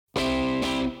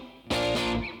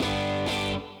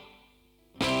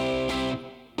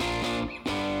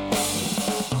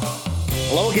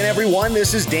Hello again, everyone.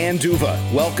 This is Dan D'Uva.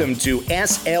 Welcome to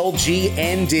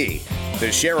SLGND, the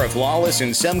Sheriff Lawless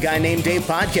and Some Guy Named Dave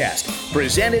podcast,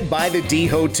 presented by the D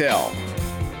Hotel.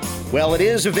 Well, it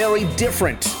is a very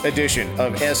different edition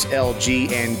of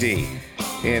SLGND.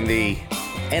 In the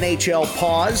NHL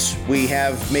pause, we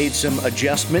have made some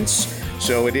adjustments.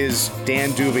 So it is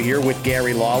Dan D'Uva here with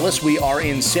Gary Lawless. We are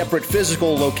in separate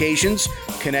physical locations,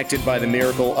 connected by the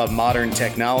miracle of modern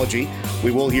technology. We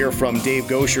will hear from Dave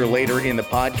Goucher later in the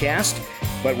podcast,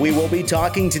 but we will be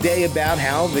talking today about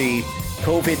how the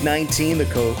COVID-19, the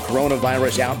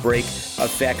coronavirus outbreak,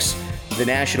 affects the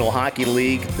National Hockey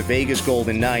League, the Vegas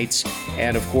Golden Knights,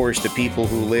 and of course the people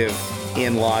who live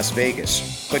in Las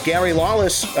Vegas. But Gary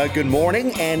Lawless, good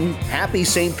morning and happy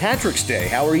St. Patrick's Day.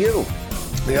 How are you?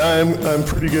 Yeah, I'm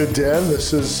pretty good, Dan.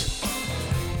 This is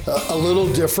a little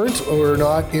different. We're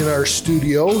not in our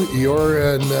studio.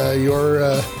 You're in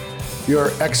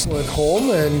your excellent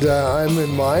home, and I'm in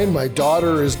mine. My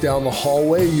daughter is down the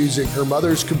hallway using her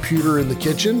mother's computer in the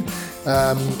kitchen,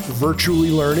 virtually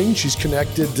learning. She's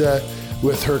connected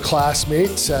with her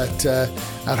classmates at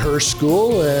her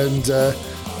school, and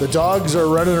the dogs are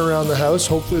running around the house.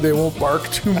 Hopefully they won't bark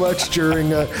too much during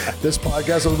this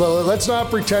podcast. But let's not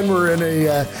pretend we're in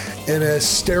a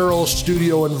sterile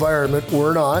studio environment.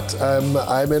 We're not.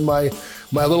 I'm in my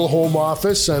little home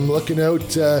office. I'm looking out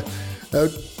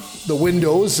the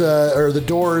windows or the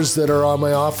doors that are on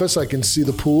my office. I can see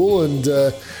the pool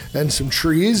and some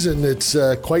trees, and it's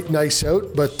quite nice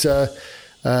out. But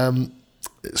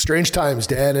strange times,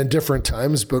 Dan, and different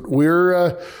times, but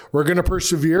we're going to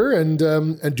persevere and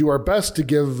do our best to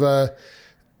give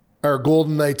our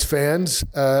Golden Knights fans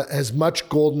as much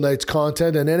Golden Knights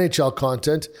content and NHL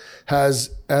content as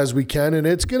we can, and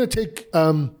it's going to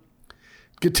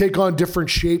take on different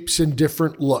shapes and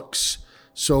different looks.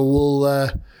 So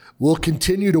we'll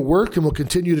continue to work and we'll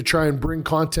continue to try and bring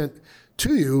content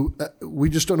to you. We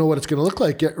just don't know what it's going to look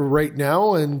like right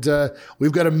now, and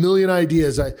we've got a million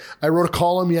ideas. I wrote a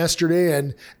column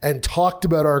yesterday and talked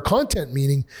about our content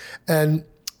meeting, and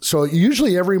so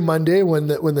usually every Monday when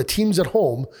the team's at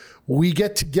home, we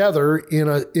get together in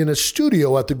a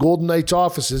studio at the Golden Knights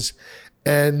offices,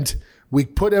 and we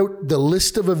put out the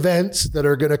list of events that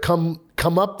are going to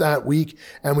come up that week,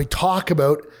 and we talk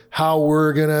about how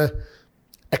we're going to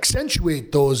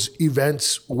accentuate those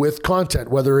events with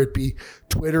content, whether it be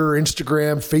Twitter,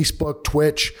 Instagram, Facebook,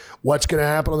 Twitch, what's going to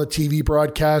happen on the TV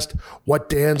broadcast, what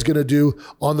Dan's going to do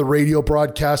on the radio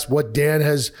broadcast, what Dan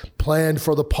has planned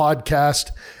for the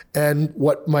podcast, and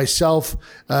what myself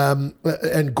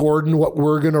and Gordon, what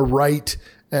we're going to write.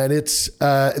 And it's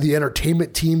the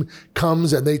entertainment team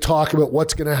comes and they talk about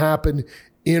what's going to happen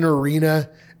in arena.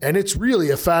 And it's really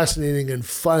a fascinating and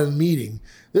fun meeting.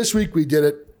 This week we did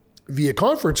it via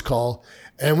conference call,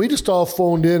 and we just all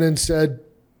phoned in and said,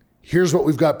 here's what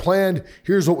we've got planned,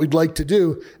 here's what we'd like to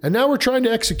do, and now we're trying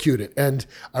to execute it. And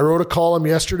I wrote a column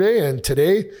yesterday, and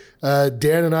today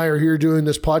Dan and I are here doing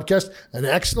this podcast. An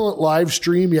excellent live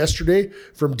stream yesterday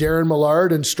from Darren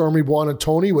Millard and Stormy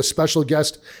Buonantony with special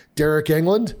guest Derek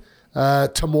England.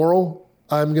 Tomorrow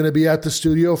I'm going to be at the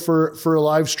studio for a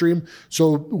live stream,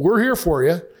 so we're here for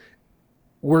you.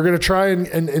 We're going to try and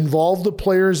involve the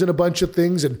players in a bunch of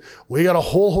things, and we got a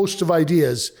whole host of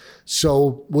ideas.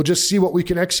 So we'll just see what we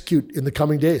can execute in the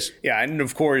coming days. Yeah, and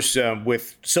of course,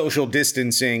 with social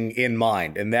distancing in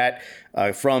mind, and that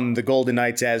from the Golden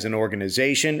Knights as an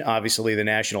organization, obviously the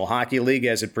National Hockey League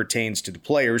as it pertains to the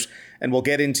players, and we'll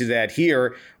get into that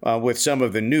here with some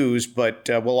of the news, but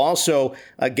we'll also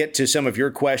get to some of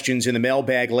your questions in the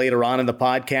mailbag later on in the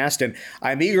podcast, and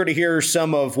I'm eager to hear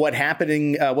some of what's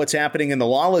happening in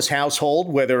the Lawless household,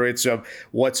 whether it's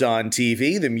what's on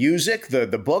TV, the music, the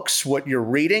books, what you're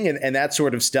reading, and that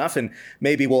sort of stuff, and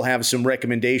maybe we'll have some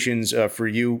recommendations for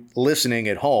you listening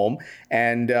at home.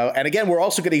 And again, we're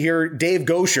also going to hear Dave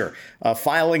Goucher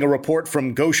filing a report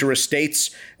from Goucher Estates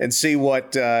and see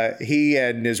what he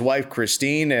and his wife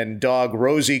Christine and dog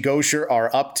Rosie Goucher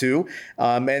are up to,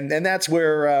 and that's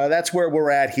where we're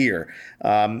at here.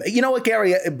 You know what,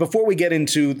 Gary? Before we get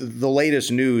into the latest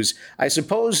news, I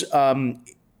suppose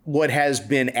what has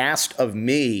been asked of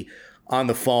me on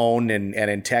the phone and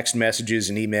in text messages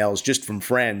and emails just from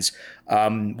friends,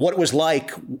 what it was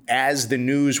like as the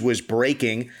news was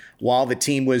breaking while the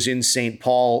team was in St.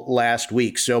 Paul last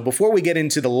week. So before we get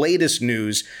into the latest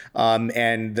news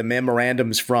and the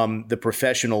memorandums from the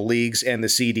professional leagues and the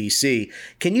CDC,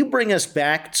 can you bring us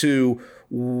back to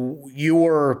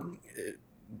your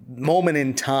moment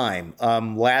in time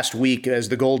last week as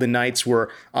the Golden Knights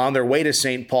were on their way to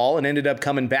St. Paul and ended up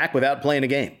coming back without playing a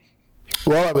game?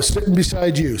 Well, I was sitting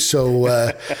beside you.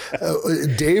 So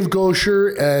Dave Gosher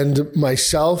and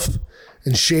myself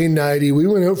and Shane Knighty, we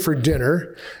went out for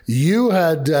dinner. You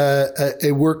had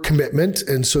a work commitment,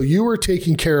 and so you were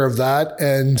taking care of that.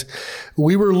 And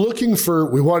we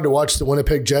wanted to watch the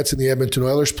Winnipeg Jets and the Edmonton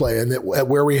Oilers play. And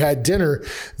where we had dinner,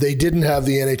 they didn't have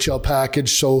the NHL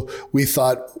package. So we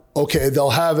thought, okay,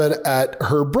 they'll have it at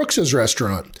Herb Brooks's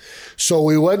restaurant. So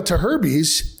we went to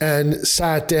Herbie's and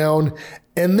sat down,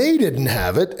 and they didn't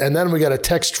have it. And then we got a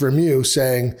text from you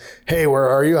saying, hey, where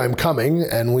are you? I'm coming.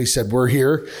 And we said, we're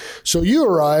here. So you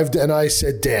arrived, and I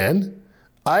said, Dan,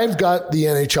 I've got the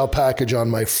NHL package on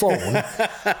my phone.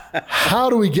 How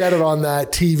do we get it on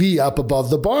that TV up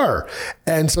above the bar?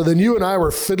 And so then you and I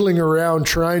were fiddling around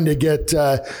trying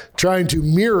to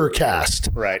mirror cast,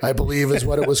 right, I believe is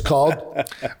what it was called.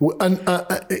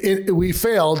 We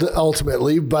failed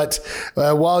ultimately, but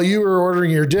while you were ordering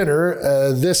your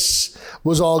dinner, this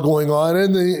was all going on.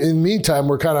 In the meantime,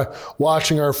 we're kind of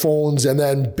watching our phones, and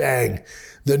then bang,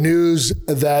 the news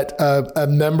that a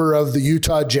member of the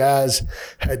Utah Jazz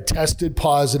had tested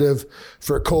positive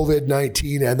for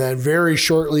COVID-19. And then very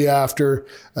shortly after,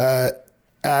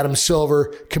 Adam Silver,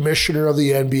 commissioner of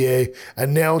the NBA,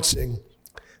 announcing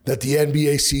that the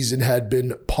NBA season had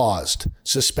been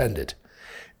suspended.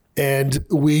 And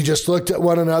we just looked at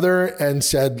one another and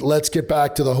said, let's get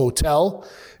back to the hotel.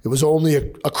 It was only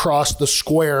across the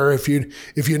square. If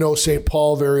you know St.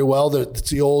 Paul very well,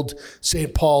 it's the old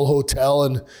St. Paul Hotel.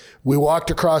 And we walked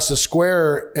across the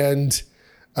square, and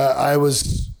I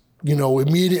was,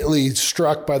 immediately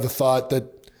struck by the thought that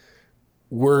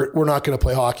we're not going to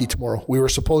play hockey tomorrow. We were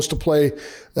supposed to play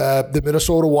the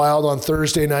Minnesota Wild on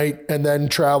Thursday night and then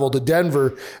travel to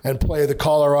Denver and play the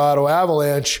Colorado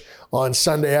Avalanche on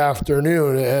Sunday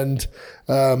afternoon.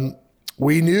 And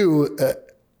we knew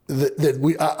that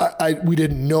we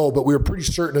didn't know, but we were pretty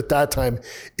certain at that time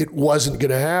it wasn't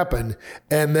going to happen.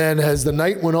 And then as the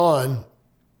night went on,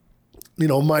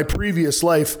 my previous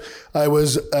life, I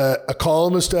was a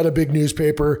columnist at a big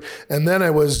newspaper, and then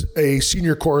I was a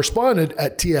senior correspondent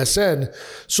at TSN.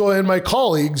 So, and my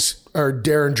colleagues are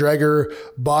Darren Dreger,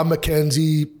 Bob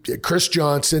McKenzie, Chris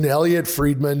Johnson, Elliot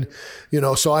Friedman,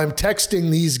 so I'm texting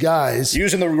these guys.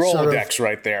 Using the Rolodex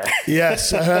right there.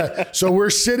 Yes. So we're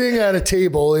sitting at a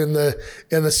table in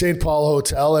the St. Paul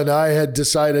Hotel, and I had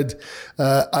decided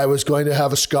I was going to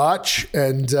have a scotch,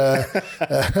 and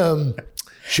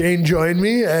Shane joined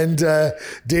me, and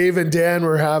Dave and Dan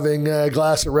were having a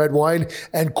glass of red wine,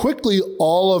 and quickly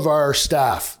all of our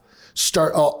staff,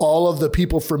 all of the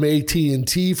people from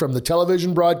AT&T, from the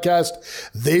television broadcast,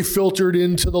 they filtered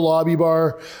into the lobby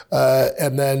bar,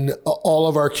 and then all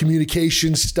of our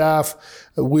communications staff,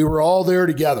 we were all there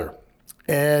together.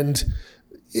 And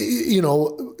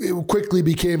it quickly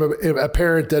became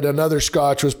apparent that another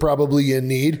scotch was probably in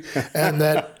need, and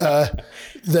that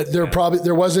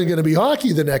there wasn't going to be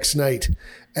hockey the next night.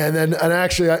 And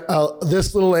actually,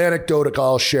 this little anecdote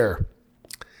I'll share.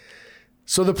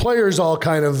 So the players all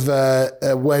kind of,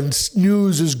 when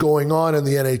news is going on in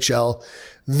the NHL,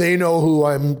 they know who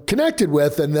I'm connected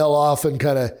with, and they'll often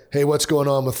kind of, hey, what's going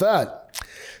on with that?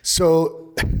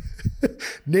 So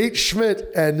Nate Schmidt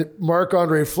and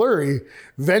Marc-Andre Fleury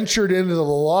ventured into the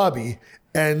lobby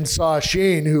and saw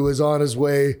Shane, who was on his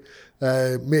way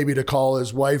maybe to call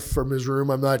his wife from his room,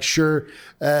 I'm not sure,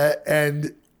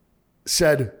 and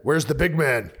said, where's the big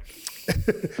man?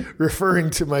 Referring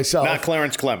to myself. Not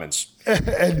Clarence Clemens.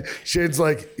 And Shane's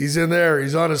like, he's in there.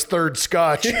 He's on his third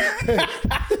scotch. And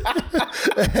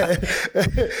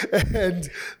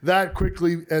that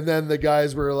quickly, and then the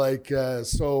guys were like,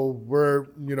 so we're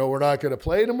not going to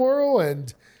play tomorrow?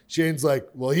 And Shane's like,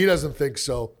 well, he doesn't think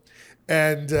so.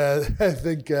 And I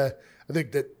think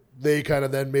that they kind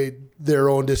of then made their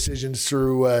own decisions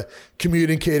through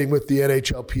communicating with the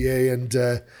NHLPA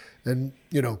and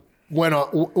went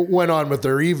on with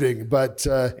their evening. But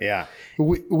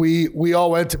we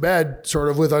all went to bed sort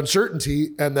of with uncertainty,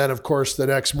 and then of course the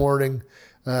next morning,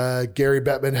 Gary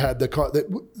Bettman had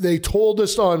they told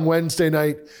us on Wednesday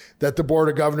night that the Board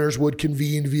of Governors would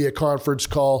convene via conference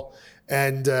call,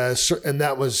 and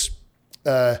that was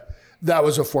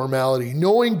a formality.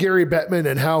 Knowing Gary Bettman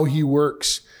and how he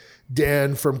works,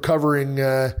 Dan, from covering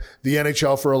the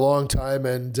NHL for a long time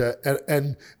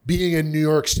and being in New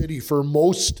York City for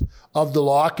most of the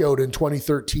lockout in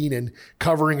 2013 and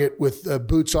covering it with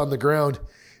boots on the ground,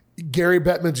 Gary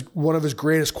Bettman's one of his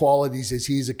greatest qualities is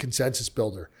he's a consensus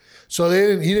builder. So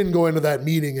he didn't go into that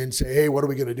meeting and say, hey, what are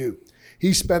we going to do?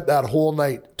 He spent that whole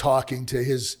night talking to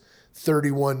his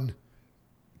 31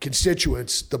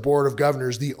 constituents, the board of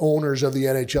governors, the owners of the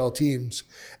NHL teams,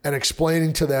 and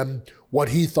explaining to them what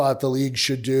he thought the league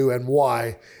should do and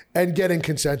why, and getting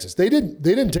consensus. They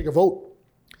didn't take a vote.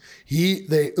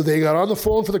 They got on the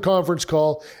phone for the conference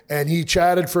call, and he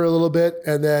chatted for a little bit,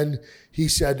 and then he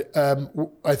said,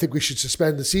 I think we should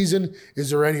suspend the season. Is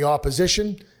there any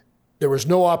opposition? There was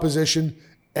no opposition,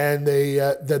 and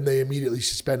then they immediately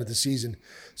suspended the season.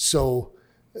 So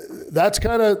that's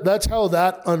how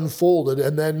that unfolded.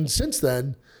 And then since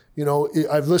then,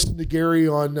 I've listened to Gary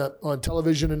on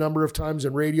television a number of times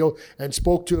and radio, and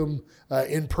spoke to him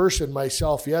in person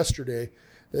myself yesterday.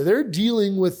 They're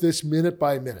dealing with this minute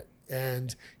by minute,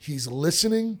 and he's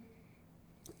listening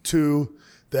to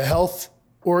the health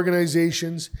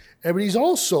organizations, but he's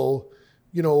also,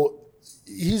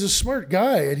 he's a smart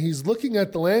guy, and he's looking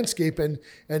at the landscape, and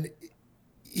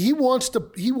he wants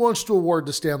to award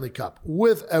the Stanley Cup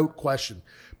without question,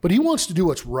 but he wants to do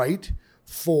what's right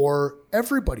for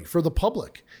everybody, for the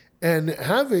public. And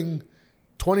having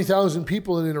 20,000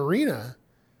 people in an arena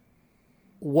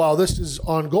while this is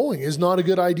ongoing is not a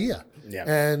good idea. Yeah.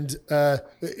 And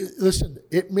listen,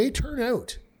 it may turn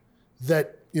out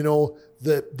that,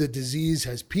 the disease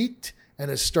has peaked and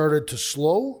has started to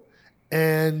slow,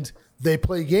 and they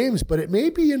play games, but it may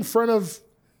be in front of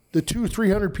the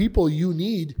 200-300 people you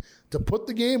need to put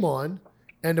the game on,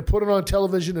 and to put it on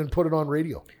television and put it on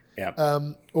radio. Yeah.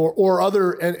 Or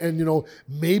other, and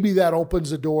maybe that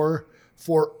opens the door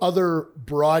for other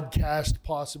broadcast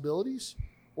possibilities,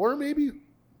 or maybe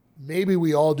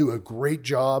we all do a great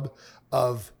job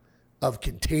of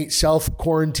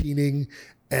self-quarantining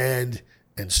and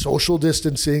social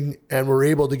distancing, and we're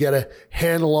able to get a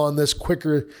handle on this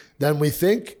quicker than we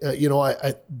think.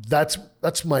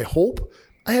 That's my hope.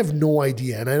 I have no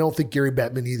idea, and I don't think Gary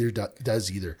Bettman either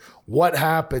does either. What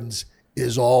happens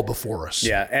is all before us.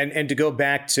 Yeah, and to go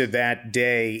back to that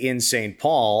day in St.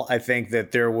 Paul, I think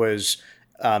that there was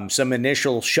some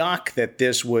initial shock that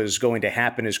this was going to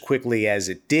happen as quickly as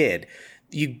it did.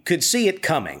 You could see it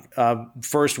coming,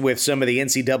 first with some of the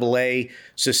NCAA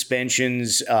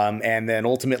suspensions and then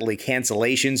ultimately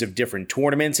cancellations of different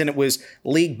tournaments. And it was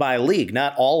league by league,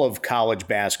 not all of college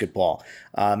basketball.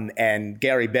 And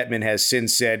Gary Bettman has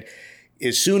since said,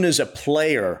 as soon as a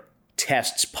player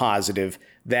tests positive,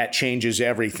 that changes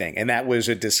everything. And that was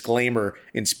a disclaimer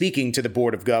in speaking to the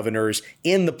Board of Governors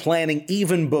in the planning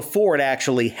even before it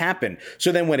actually happened.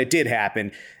 So then when it did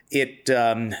happen,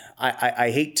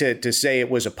 I hate to say it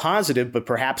was a positive, but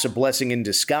perhaps a blessing in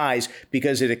disguise,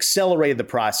 because it accelerated the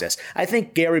process. I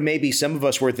think, Gary, maybe some of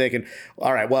us were thinking,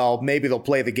 all right, well, maybe they'll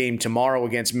play the game tomorrow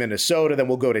against Minnesota, then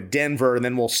we'll go to Denver, and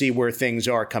then we'll see where things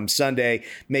are come Sunday.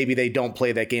 Maybe they don't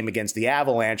play that game against the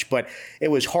Avalanche, but it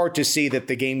was hard to see that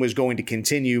the game was going to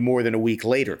continue more than a week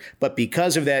later. But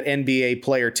because of that NBA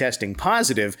player testing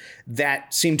positive,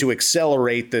 that seemed to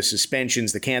accelerate the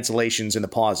suspensions, the cancellations, and the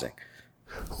pausing.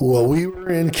 Well, we were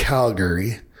in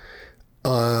Calgary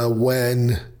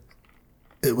when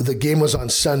the game was on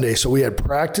Sunday. So we had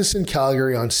practice in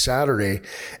Calgary on Saturday.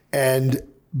 And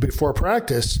before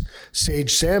practice,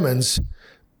 Sage Salmons,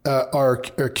 our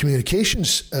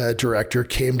communications director,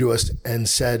 came to us and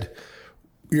said,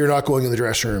 "You're not going in the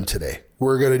dressing room today.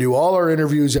 We're going to do all our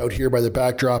interviews out here by the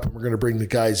backdrop, and we're going to bring the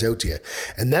guys out to you."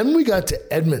 And then we got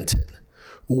to Edmonton,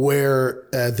 where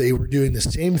they were doing the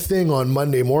same thing on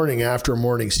Monday morning after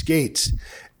morning skates.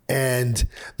 And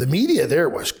the media there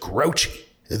was grouchy.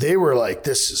 They were like,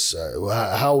 this is,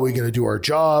 how are we going to do our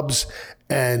jobs?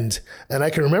 And I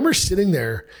can remember sitting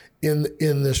there in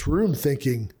this room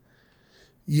thinking,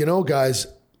 guys,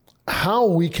 how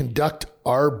we conduct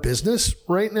our business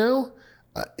right now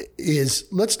is,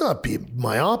 let's not be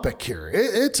myopic here.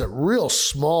 It's a real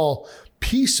small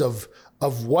piece of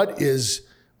what is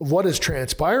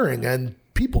transpiring, and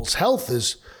people's health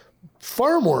is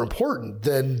far more important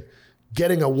than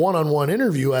getting a one-on-one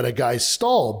interview at a guy's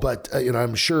stall. But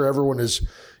I'm sure everyone is,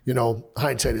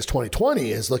 hindsight is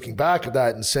 2020, is looking back at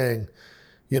that and saying,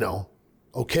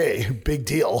 okay, big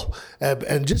deal.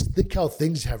 And just think how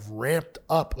things have ramped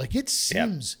up. Like it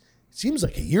seems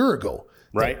like a year ago,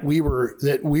 right?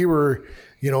 That we were,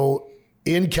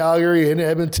 in Calgary, in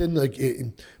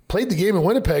Edmonton, played the game in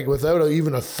Winnipeg without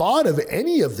even a thought of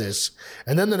any of this.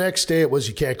 And then the next day it was,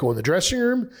 you can't go in the dressing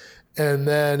room. And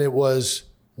then it was,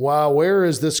 wow, where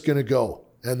is this going to go?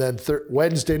 And then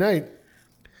Wednesday night,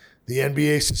 the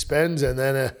NBA suspends, and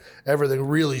then everything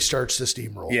really starts to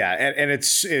steamroll. Yeah, and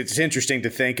it's interesting to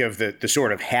think of the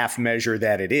sort of half measure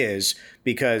that it is,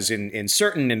 because in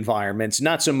certain environments,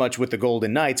 not so much with the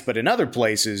Golden Knights, but in other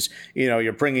places,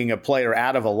 you're bringing a player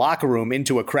out of a locker room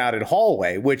into a crowded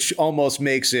hallway, which almost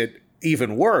makes it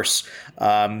even worse.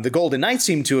 The Golden Knights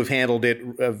seem to have handled it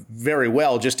very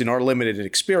well, just in our limited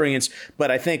experience.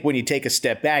 But I think when you take a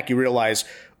step back, you realize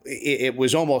it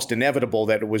was almost inevitable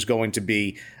that it was going to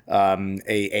be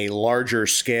a larger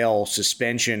scale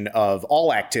suspension of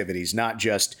all activities, not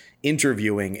just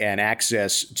interviewing and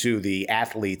access to the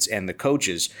athletes and the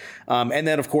coaches. And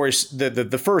then, of course,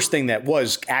 the first thing that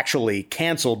was actually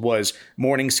canceled was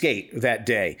morning skate that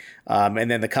day.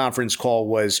 And then the conference call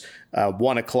was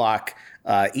 1 o'clock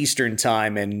Eastern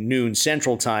time and noon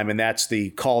Central time, and that's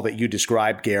the call that you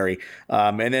described, Gary.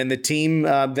 And then the team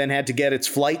then had to get its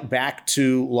flight back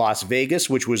to Las Vegas,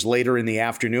 which was later in the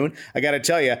afternoon. I got to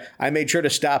tell you, I made sure to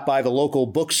stop by the local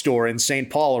bookstore in St.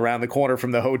 Paul around the corner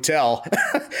from the hotel.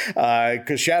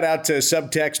 Because shout out to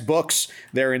Subtext Books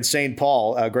there in St.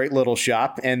 Paul, a great little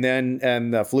shop, and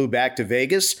then flew back to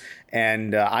Vegas.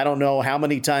 And I don't know how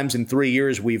many times in 3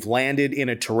 years we've landed in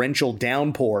a torrential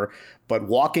downpour, but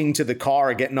walking to the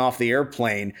car, getting off the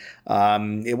airplane,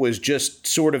 it was just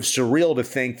sort of surreal to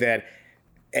think that,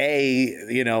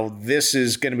 this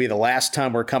is going to be the last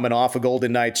time we're coming off a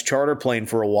Golden Knights charter plane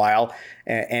for a while,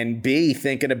 and B,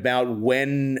 thinking about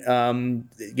when,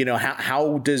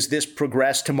 how does this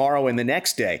progress tomorrow and the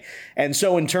next day? And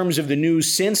so in terms of the news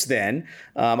since then,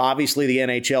 obviously the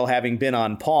NHL having been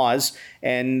on pause,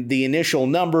 and the initial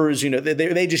numbers,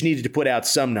 they just needed to put out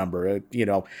some number,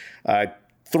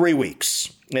 3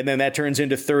 weeks, and then that turns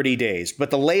into 30 days. But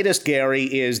the latest, Gary,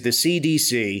 is the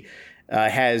CDC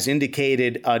has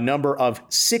indicated a number of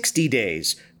 60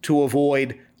 days to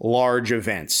avoid large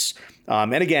events.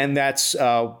 And again, that's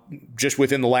just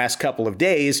within the last couple of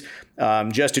days.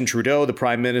 Justin Trudeau, the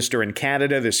Prime Minister in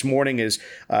Canada, this morning has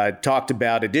talked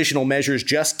about additional measures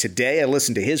just today. I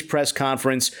listened to his press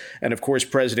conference. And of course,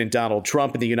 President Donald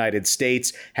Trump in the United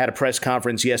States had a press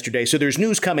conference yesterday. So there's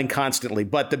news coming constantly.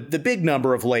 But the big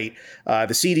number of late, the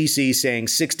CDC saying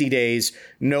 60 days,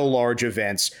 no large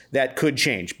events. That could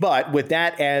change. But with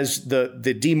that as the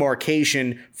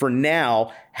demarcation for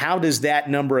now, how does that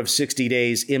number of 60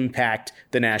 days impact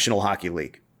the National Hockey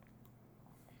League?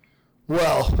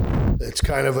 Well, it's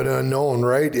kind of an unknown,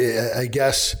 right? I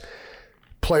guess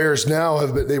players now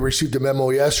they received a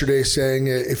memo yesterday saying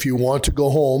if you want to go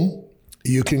home,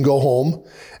 you can go home,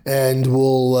 and we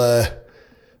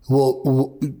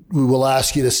will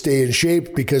ask you to stay in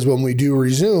shape, because when we do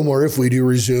resume, or if we do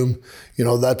resume,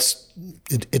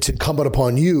 it's incumbent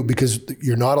upon you, because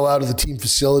you're not allowed to the team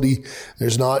facility.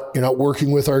 You're not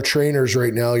working with our trainers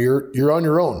right now. You're on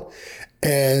your own,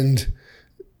 and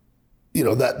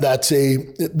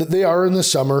they are in the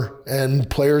summer, and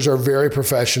players are very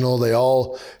professional. They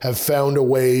all have found a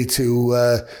way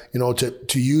to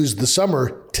use the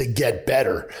summer to get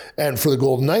better. And for the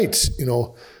Golden Knights,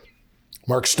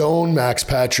 Mark Stone, Max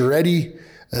Pacioretty,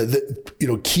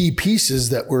 key pieces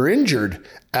that were injured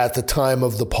at the time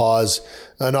of the pause,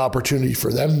 an opportunity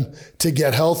for them to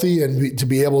get healthy and to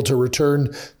be able to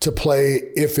return to play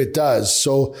if it does.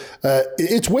 So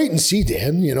it's wait and see,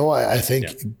 Dan. I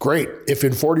think great. If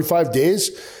in 45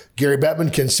 days, Gary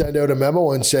Bettman can send out a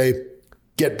memo and say,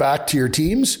 get back to your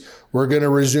teams, we're going to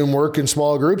resume work in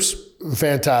small groups,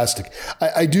 fantastic.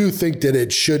 I do think that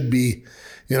it should be.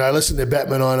 I listened to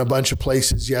Bettman on a bunch of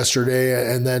places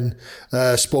yesterday, and then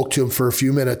spoke to him for a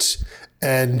few minutes.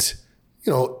 And,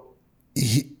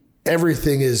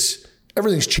 everything's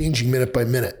changing minute by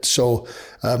minute. So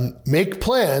make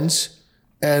plans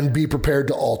and be prepared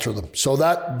to alter them. So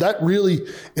that really,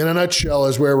 in a nutshell,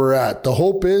 is where we're at. The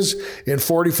hope is in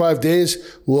 45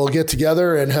 days, we'll get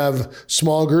together and have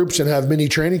small groups and have mini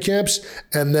training camps,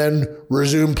 and then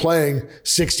resume playing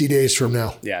 60 days from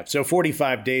now. Yeah, so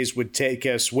 45 days would take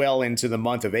us well into the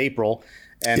month of April.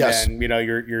 And yes. Then,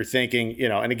 you're thinking,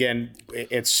 and again,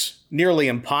 it's nearly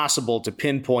impossible to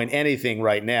pinpoint anything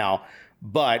right now.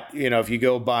 But, if you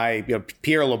go by,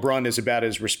 Pierre LeBrun is about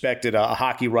as respected a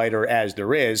hockey writer as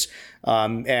there is.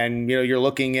 And, you're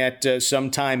looking at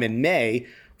sometime in May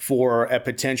for a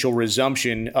potential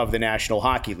resumption of the National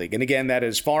Hockey League. And again, that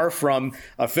is far from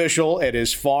official. It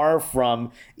is far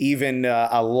from even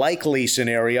a likely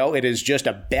scenario. It is just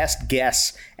a best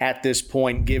guess at this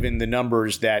point, given the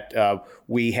numbers that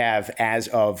we have as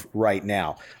of right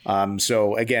now.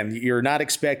 So again, you're not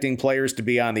expecting players to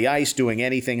be on the ice doing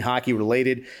anything hockey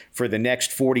related for the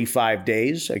next 45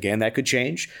 days. Again, that could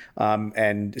change.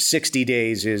 And 60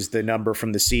 days is the number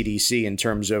from the CDC in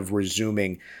terms of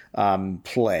resuming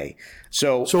play.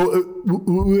 So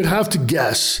we would have to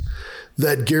guess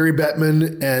that Gary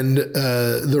Bettman and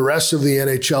the rest of the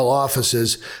NHL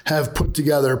offices have put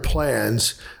together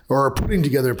plans, or are putting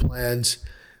together plans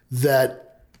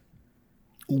that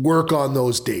work on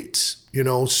those dates.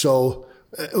 So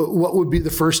What would be the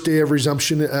first day of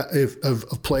resumption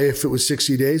of play if it was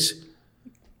 60 days?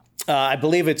 I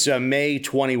believe it's May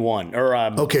 21, or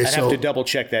okay, I'd have to double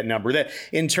check that number. That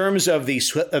in terms of the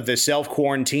self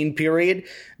quarantine period,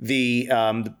 the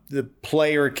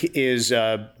player is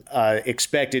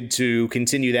expected to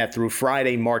continue that through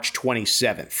Friday, March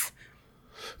 27th.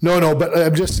 No, but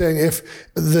I'm just saying if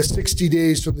the 60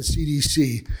 days from the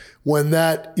CDC, when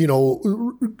that,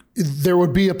 there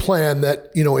would be a plan that,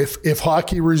 if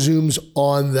hockey resumes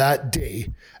on that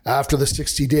day after the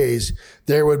 60 days,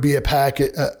 there would be a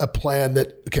plan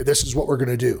that, okay, this is what we're going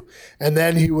to do. And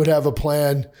then he would have a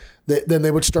plan that then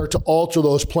they would start to alter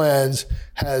those plans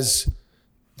as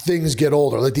things get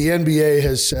older. Like the NBA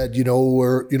has said,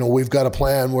 we've got a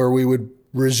plan where we would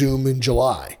resume in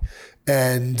July.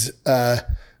 And,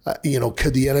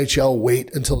 could the NHL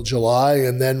wait until July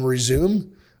and then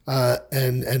resume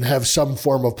and have some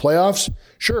form of playoffs?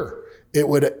 Sure, it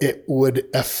would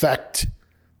affect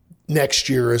next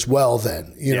year as well.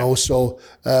 Then so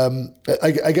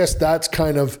I guess that's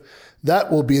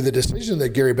that will be the decision that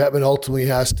Gary Bettman ultimately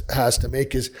has to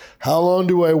make: is how long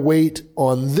do I wait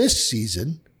on this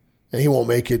season? And he won't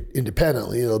make it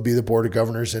independently. It'll be the Board of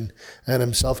Governors and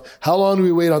himself. How long do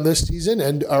we wait on this season?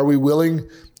 And are we willing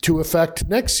to affect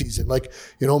next season?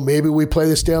 Maybe we play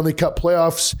the Stanley Cup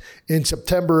playoffs in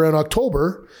September and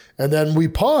October, and then we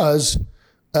pause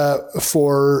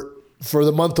for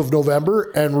the month of November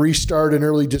and restart in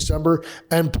early December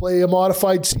and play a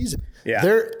modified season.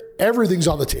 Yeah. Everything's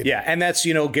on the table. Yeah, and that's,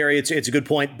 Gary, it's a good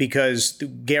point, because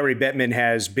Gary Bettman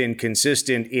has been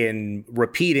consistent in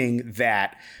repeating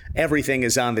that everything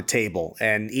is on the table,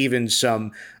 and even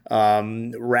some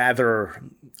rather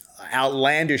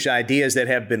outlandish ideas that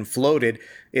have been floated,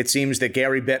 it seems that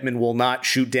Gary Bettman will not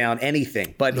shoot down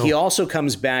anything. But he also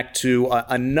comes back to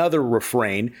another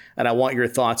refrain, and I want your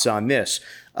thoughts on this,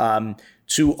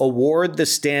 to award the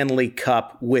Stanley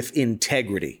Cup with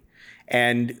integrity.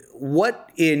 And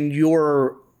what in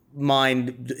your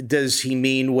mind does he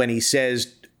mean when he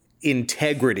says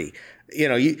integrity?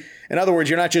 In other words,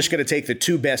 you're not just going to take the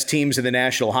two best teams in the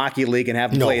National Hockey League and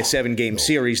have them play a 7-game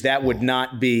series. That would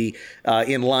not be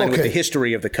in line with the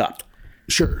history of the Cup.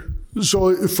 Sure.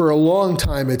 So for a long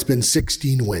time, it's been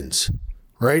 16 wins,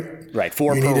 right? Right.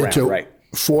 4 per round, right.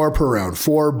 4 per round,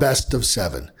 4 best of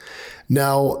 7.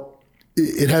 Now,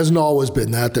 it hasn't always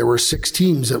been that. There were 6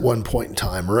 teams at one point in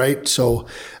time, right? So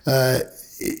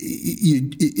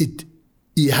you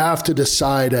have to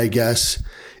decide, I guess,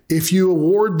 if you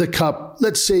award the cup.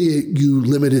 Let's say you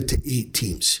limit it to 8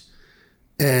 teams,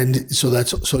 and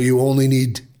so you only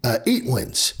need 8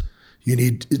 wins. You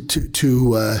need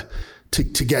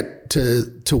to get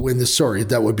to win the. Sorry,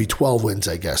 that would be 12 wins,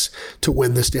 I guess, to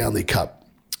win the Stanley Cup.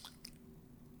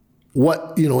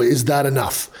 What, is that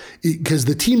enough? Because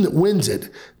the team that wins it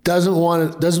doesn't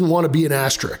want to be an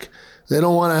asterisk. They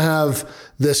don't want to have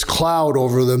this cloud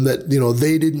over them that,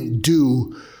 they didn't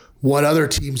do what other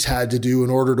teams had to do in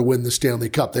order to win the Stanley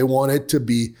Cup. They want it to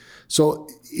be. So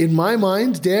in my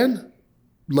mind, Dan,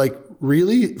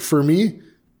 really, for me,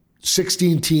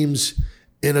 16 teams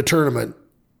in a tournament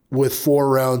with 4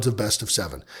 rounds of best of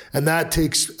 7. And that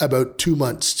takes about 2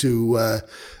 months to,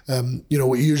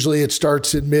 usually it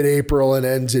starts in mid-April and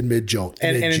ends in mid-June.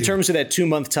 And in terms of that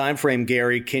 2-month time frame,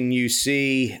 Gary, can you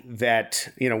see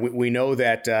that, we know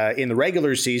that in the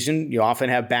regular season, you often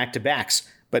have back-to-backs,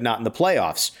 but not in the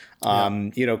playoffs.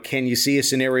 Can you see a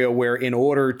scenario where in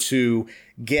order to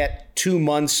get 2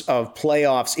 months of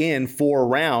playoffs in 4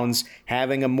 rounds,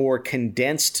 having a more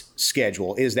condensed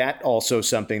schedule, is that also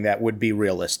something that would be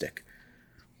realistic?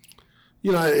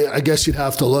 I guess you'd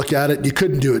have to look at it. You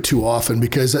couldn't do it too often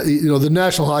because, the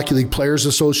National Hockey League Players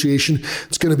Association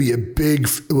is going to be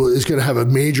is going to have a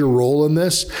major role in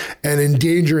this and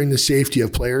endangering the safety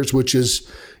of players, which is,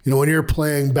 when you're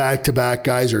playing back-to-back,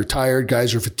 guys are tired,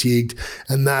 guys are fatigued,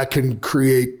 and that can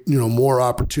create, more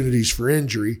opportunities for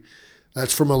injury.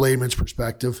 That's from a layman's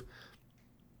perspective.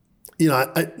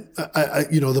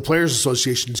 The Players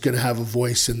Association is going to have a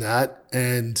voice in that,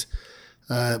 and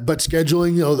but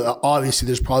scheduling, obviously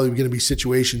there's probably going to be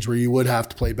situations where you would have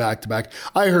to play back to back.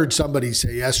 I heard somebody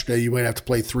say yesterday you might have to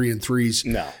play 3 and 3s.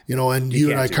 No, and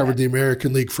you and I covered the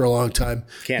American League for a long time.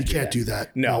 You can't do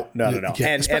that. No.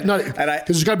 Because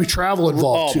there's got to be travel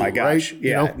involved. Oh my gosh, right?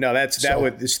 Yeah, no,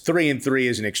 this 3 and 3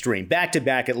 is an extreme. Back to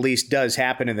back at least does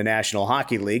happen in the National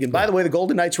Hockey League, and by the way, the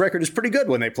Golden Knights record is pretty good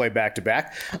when they play back to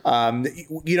back.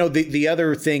 The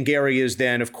other thing, Gary, is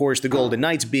then of course the Golden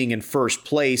Knights being in first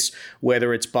place, whether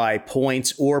it's by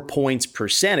points or points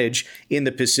percentage in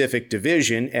the Pacific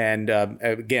Division, and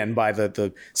again, by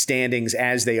the standings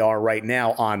as they are right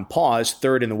now on pause,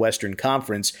 third in the Western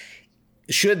Conference.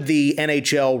 should the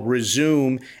NHL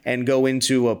resume and go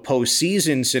into a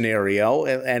postseason scenario,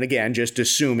 and again, just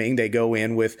assuming they go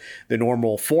in with the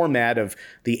normal format of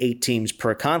the 8 teams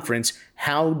per conference,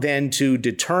 how then to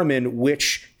determine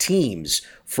which teams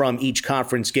from each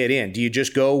conference get in? Do you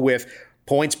just go with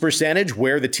points percentage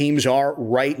where the teams are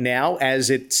right now as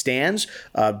it stands?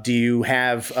 Do you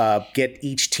have get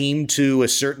each team to a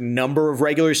certain number of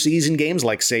regular season games,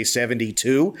 like say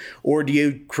 72? Or do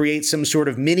you create some sort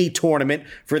of mini tournament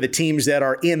for the teams that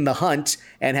are in the hunt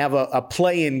and have a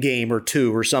play-in game or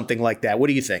two or something like that? What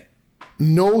do you think?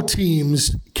 No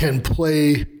teams can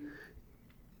play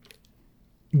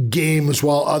games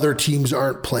while other teams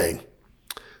aren't playing.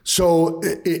 So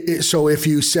if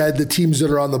you said the teams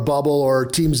that are on the bubble or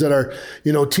teams that are,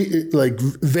 like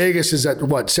Vegas is at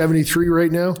what, 73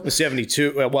 right now?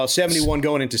 72. Well, 71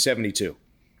 going into 72.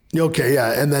 Okay,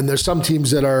 yeah, and then there's some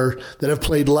teams that have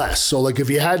played less. So like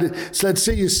if you had, so let's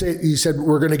say you said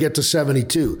we're going to get to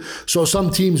 72. So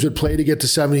some teams would play to get to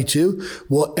 72.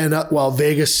 Well, and while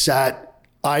Vegas sat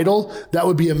idle, that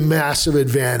would be a massive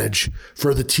advantage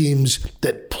for the teams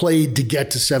that played to get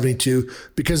to 72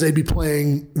 because they'd be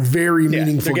playing very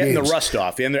meaningful games. They're getting the rust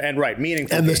off, and right,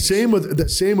 meaningful. And games. the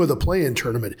same with the play-in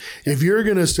tournament. If you're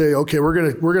going to say, okay, we're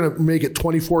going to make it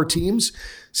 24 teams,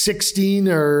 16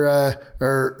 or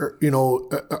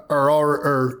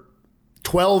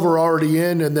 12 are already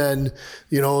in, and then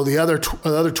the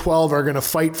other 12 are going to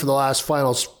fight for the last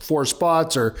final 4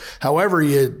 spots, or however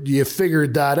you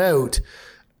figured that out.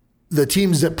 The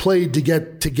teams that played to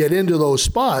get into those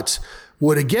spots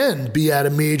would again be at a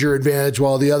major advantage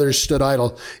while the others stood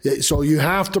idle. So you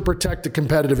have to protect the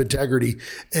competitive integrity,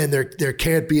 and there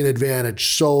can't be an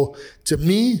advantage. So to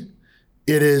me,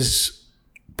 it is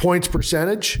points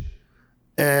percentage,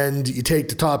 and you take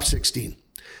the top 16.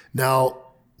 Now,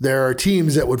 there are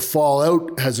teams that would fall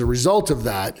out as a result of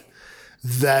that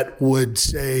would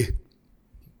say,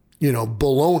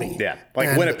 baloney. Yeah,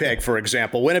 like Winnipeg, for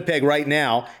example. Winnipeg right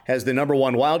now has the number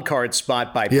 1 wild card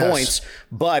spot by points,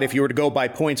 but if you were to go by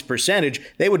points percentage,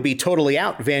 they would be totally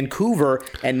out. Vancouver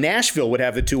and Nashville would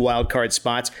have the 2 wild card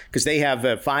spots because they have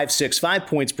a 5.65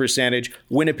 points percentage.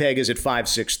 Winnipeg is at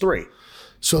 5.63.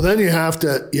 So then you have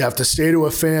to say to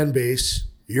a fan base,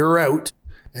 you're out,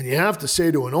 and you have to say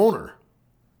to an owner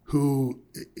who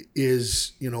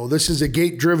is, this is a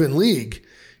gate-driven league.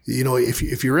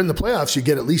 If you're in the playoffs, you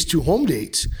get at least 2 home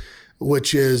dates,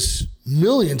 which is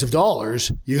millions of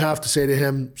dollars. You have to say to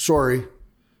him, sorry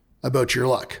about your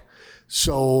luck.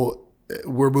 So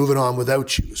we're moving on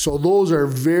without you. So those are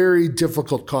very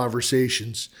difficult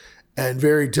conversations and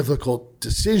very difficult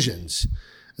decisions.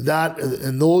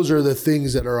 And those are the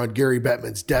things that are on Gary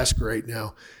Bettman's desk right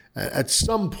now. At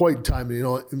some point in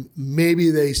time,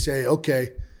 maybe they say, okay,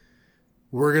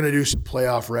 we're going to do some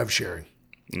playoff rev sharing.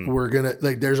 We're going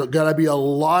to, there's got to be a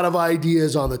lot of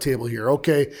ideas on the table here.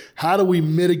 Okay, how do we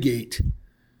mitigate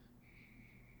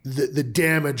the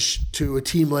damage to a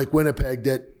team like Winnipeg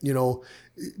that,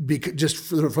 just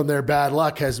from their bad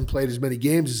luck hasn't played as many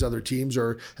games as other teams,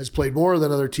 or has played more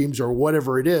than other teams, or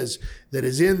whatever it is that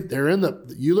is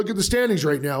you look at the standings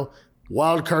right now,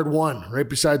 wild card 1 right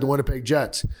beside the Winnipeg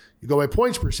Jets. You go by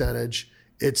points percentage,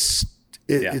 it's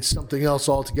something else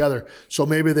altogether. So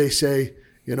maybe they say,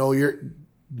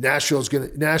 Nashville's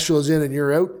in and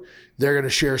you're out. They're going to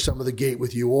share some of the gate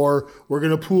with you, or we're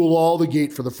going to pool all the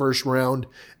gate for the first round,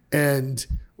 and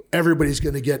everybody's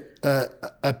going to get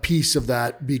a piece of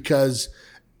that because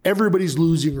everybody's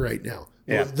losing right now.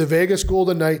 Yeah. The Vegas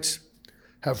Golden Knights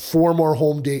have 4 more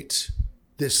home dates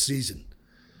this season.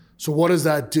 So what does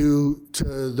that do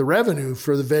to the revenue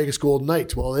for the Vegas Golden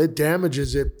Knights? Well, it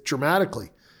damages it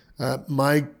dramatically.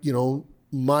 My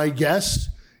guess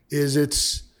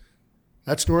is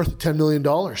that's north of $10 million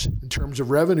in terms of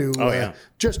revenue. Oh, yeah.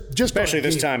 Just especially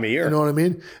this time of year. You know what I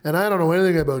mean? And I don't know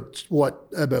anything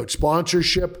about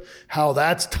sponsorship, how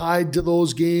that's tied to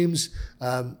those games,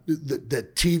 the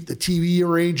TV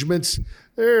arrangements.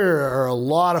 There are a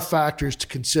lot of factors to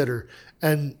consider.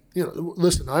 And,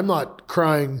 listen, I'm not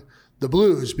crying the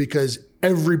blues because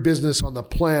every business on the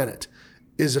planet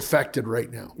is affected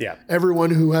right now. Yeah.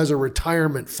 Everyone who has a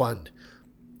retirement fund,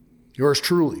 yours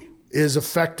truly, is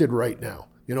affected right now.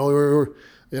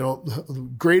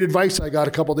 Great advice I got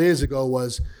a couple of days ago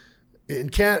was, in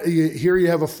Canada, here you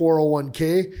have a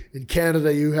 401k. In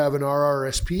Canada, you have an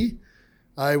RRSP.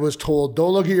 I was told,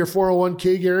 don't look at your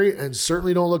 401k, Gary, and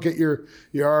certainly don't look at your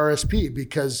RRSP,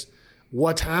 because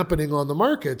what's happening on the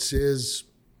markets is,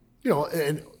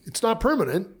 and it's not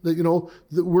permanent.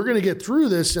 We're going to get through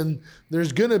this, and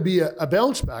there's going to be a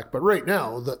bounce back. But right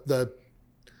now, the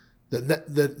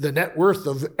net worth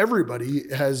of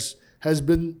everybody has has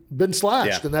been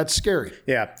slashed, and that's scary.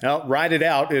 Yeah, well, ride it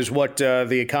out is what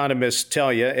the economists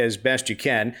tell you as best you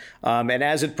can. And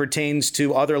as it pertains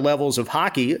to other levels of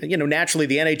hockey, naturally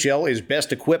the NHL is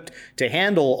best equipped to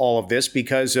handle all of this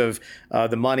because of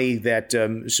the money that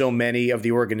so many of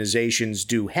the organizations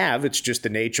do have. It's just the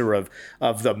nature of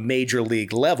the major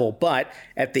league level. But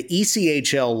at the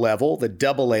ECHL level, the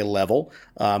AA level,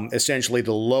 essentially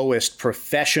the lowest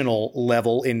professional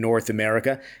level in North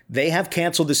America, they have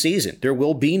canceled the season. There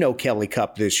will be no Kelly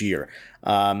Cup this year.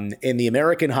 In the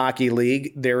American Hockey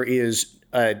League, there is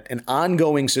an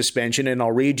ongoing suspension, and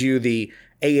I'll read you the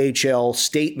AHL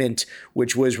statement,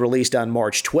 which was released on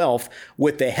March 12th.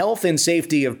 With the health and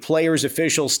safety of players,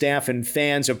 officials, staff, and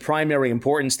fans of primary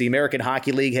importance, the American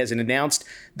Hockey League has announced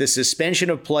the suspension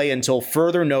of play until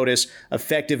further notice,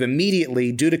 effective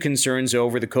immediately due to concerns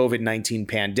over the COVID-19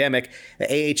 pandemic.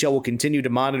 The AHL will continue to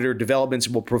monitor developments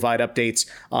and will provide updates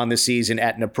on the season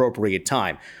at an appropriate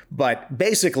time. But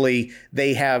basically,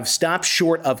 they have stopped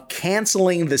short of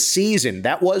canceling the season.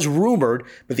 That was rumored,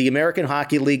 but the American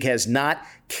Hockey League has not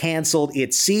canceled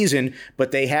its season,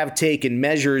 but they have taken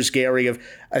measures, Gary, of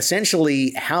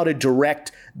essentially how to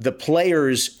direct the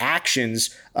players'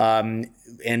 actions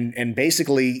and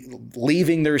basically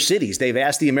leaving their cities. They've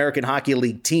asked the American Hockey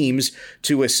League teams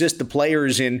to assist the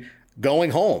players in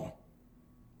going home.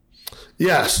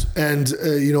 Yes, and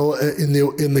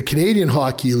in the Canadian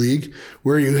Hockey League,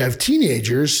 where you have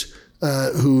teenagers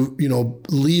who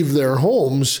leave their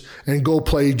homes and go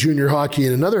play junior hockey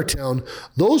in another town,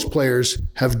 those players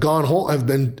have gone home, have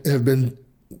been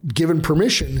given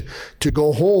permission to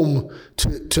go home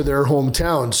to their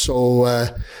hometown. So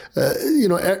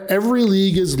every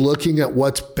league is looking at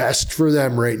what's best for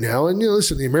them right now. And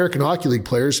listen, the American Hockey League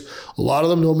players, a lot of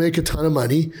them don't make a ton of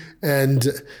money, and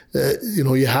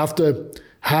you have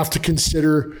to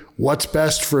consider what's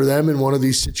best for them in one of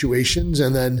these situations.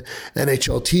 And then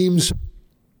NHL teams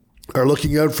are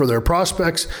looking out for their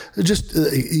prospects. Just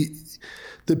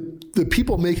the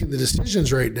people making the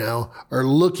decisions right now are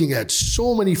looking at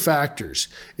so many factors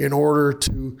in order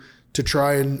to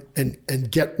try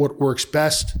and get what works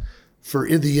best for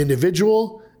the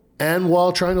individual, and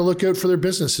while trying to look out for their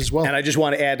business as well. And I just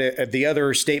want to add the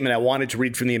other statement I wanted to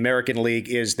read from the American League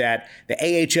is that the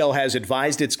AHL has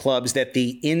advised its clubs that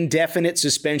the indefinite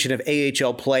suspension of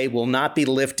AHL play will not be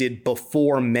lifted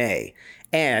before May.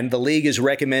 And the league is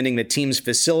recommending that teams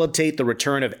facilitate the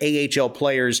return of AHL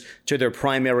players to their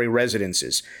primary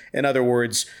residences. In other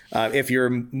words, if you're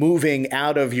moving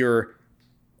out of your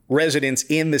residence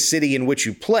in the city in which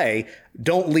you play,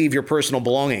 don't leave your personal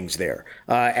belongings there,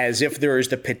 as if there is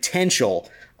the potential,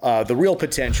 the real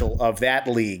potential of that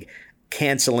league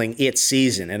canceling its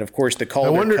season. And of course, the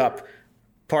Calder Cup.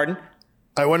 Pardon?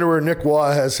 I wonder where Nick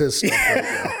Waugh has his stuff right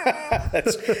now.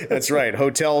 That's right.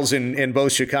 Hotels in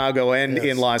both Chicago and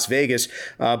in Las Vegas.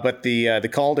 But the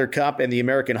Calder Cup and the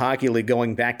American Hockey League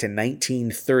going back to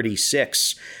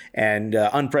 1936, and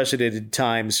unprecedented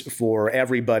times for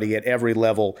everybody at every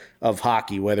level of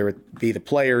hockey, whether it be the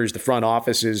players, the front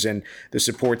offices, and the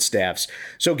support staffs.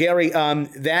 So, Gary,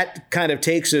 that kind of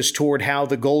takes us toward how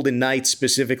the Golden Knights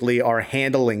specifically are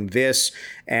handling this.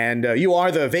 And you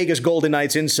are the Vegas Golden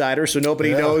Knights insider, so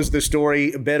nobody knows the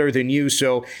story better than you.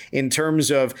 So in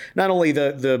terms of not only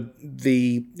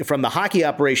the from the hockey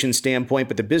operation standpoint,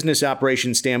 but the business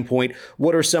operation standpoint,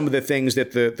 what are some of the things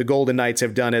that the Golden Knights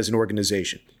have done as an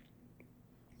organization?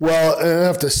 Well, I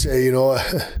have to say,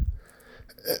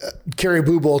 Kerry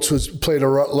Bubolz played a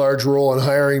large role in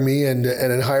hiring me and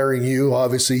in hiring you.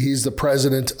 Obviously, he's the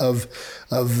president of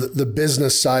the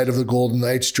business side of the Golden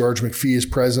Knights. George McPhee is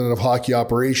president of hockey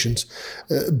operations.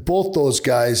 Both those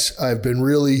guys, I've been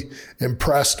really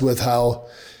impressed with how,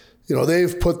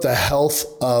 they've put the health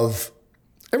of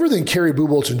everything Kerry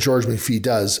Bubolz and George McPhee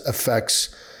does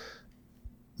affects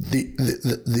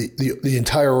the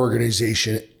entire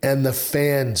organization and the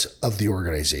fans of the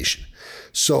organization.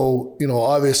 So,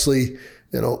 obviously,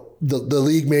 the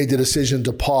league made the decision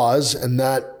to pause, and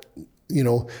that,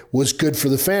 was good for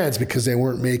the fans because they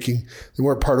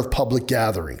weren't part of public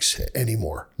gatherings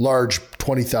anymore, large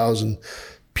 20,000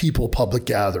 people public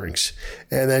gatherings.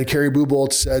 And then Kerry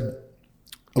Bubolz said,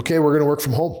 okay, we're going to work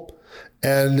from home.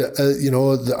 And,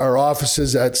 our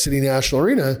offices at City National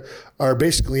Arena are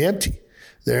basically empty.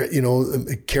 There,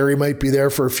 Kerry might be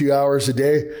there for a few hours a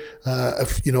day.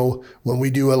 When we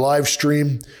do a live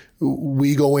stream,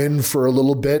 we go in for a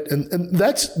little bit, and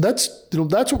that's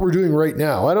what we're doing right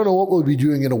now. I don't know what we'll be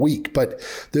doing in a week, but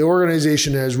the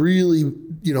organization has really,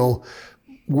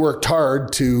 worked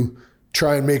hard to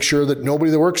try and make sure that nobody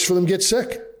that works for them gets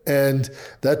sick. And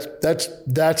that's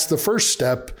the first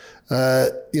step.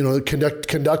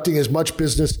 Conducting as much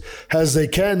business as they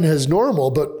can as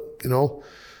normal, but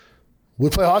we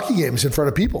play hockey games in front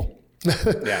of people.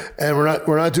 Yeah. And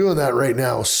we're not doing that right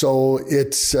now. So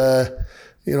it's on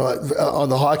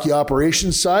the hockey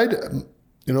operations side,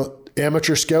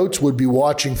 amateur scouts would be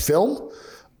watching film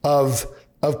of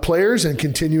players and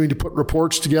continuing to put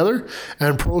reports together,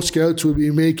 and pro scouts would be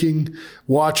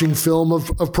watching film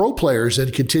of pro players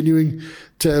and continuing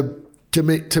to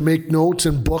make notes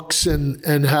and books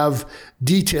and have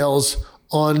details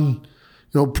on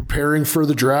preparing for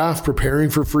the draft, preparing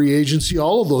for free agency,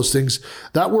 all of those things.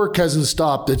 That work hasn't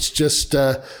stopped. It's just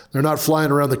they're not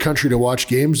flying around the country to watch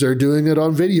games. They're doing it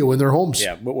on video in their homes.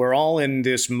 Yeah, but we're all in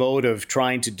this mode of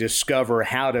trying to discover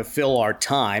how to fill our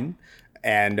time.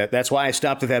 And that's why I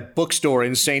stopped at that bookstore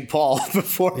in St. Paul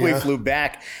before we flew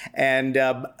back. And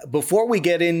before we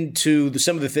get into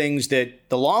some of the things that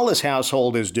the Lawless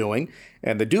household is doing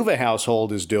and the Duva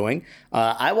household is doing,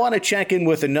 I want to check in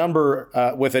with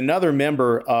another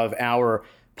member of our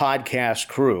podcast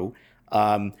crew,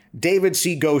 David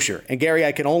C. Gaucher. And Gary,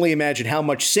 I can only imagine how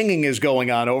much singing is going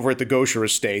on over at the Gaucher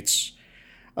Estates.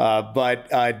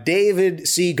 But David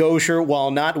C. Gaucher,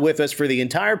 while not with us for the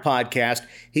entire podcast,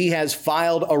 he has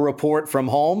filed a report from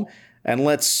home. And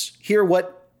let's hear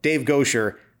what Dave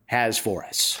Gaucher has for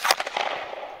us.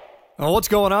 Well, what's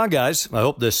going on, guys? I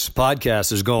hope this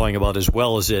podcast is going about as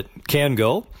well as it can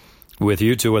go with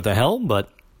you two at the helm. But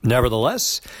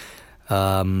nevertheless,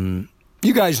 you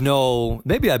guys know,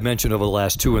 maybe I've mentioned over the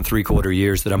last 2 3/4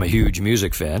 years that I'm a huge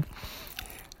music fan.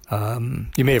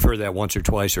 You may have heard that once or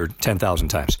twice or 10,000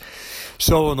 times.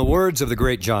 So in the words of the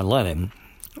great John Lennon,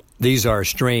 these are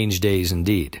strange days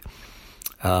indeed.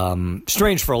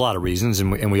 Strange for a lot of reasons,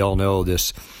 and we all know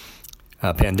this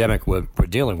pandemic we're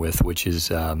dealing with, which is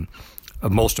of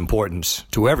most importance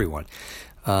to everyone.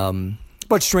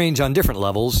 But strange on different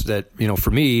levels that,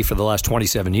 for me, for the last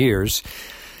 27 years,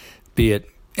 be it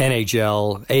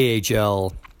NHL,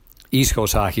 AHL, East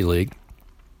Coast Hockey League,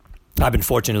 I've been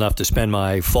fortunate enough to spend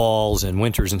my falls and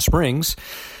winters and springs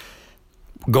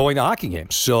going to hockey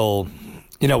games. So,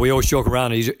 we always joke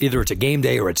around, either it's a game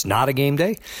day or it's not a game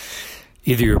day.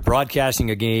 Either you're broadcasting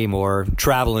a game or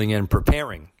traveling and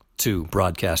preparing to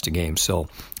broadcast a game. So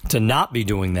to not be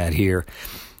doing that here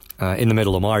in the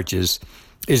middle of March is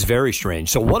very strange.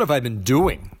 So what have I been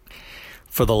doing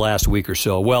for the last week or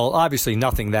so? Well, obviously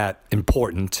nothing that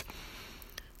important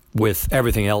with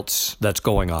everything else that's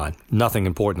going on. Nothing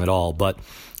important at all. But,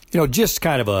 just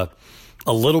kind of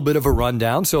a little bit of a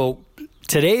rundown. So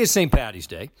today is St. Paddy's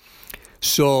Day.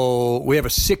 So we have a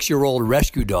 6-year-old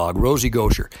rescue dog, Rosie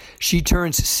Gaucher. She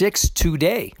turns 6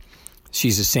 today.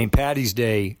 She's a St. Paddy's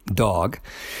Day dog.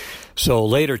 So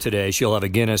later today, she'll have a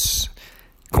Guinness,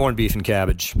 corned beef and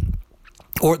cabbage,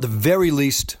 or at the very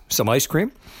least, some ice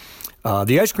cream.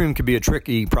 The ice cream can be a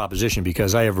tricky proposition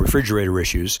because I have refrigerator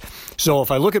issues. So if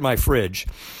I look at my fridge,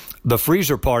 the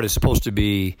freezer part is supposed to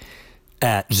be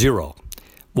at 0.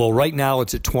 Well, right now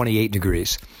it's at 28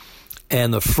 degrees.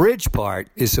 And the fridge part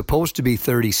is supposed to be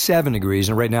 37 degrees,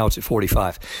 and right now it's at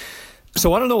 45.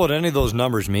 So I don't know what any of those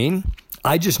numbers mean.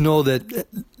 I just know that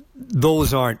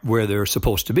those aren't where they're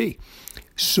supposed to be.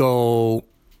 So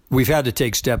we've had to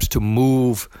take steps to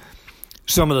move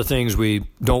some of the things we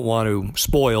don't want to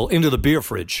spoil into the beer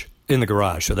fridge in the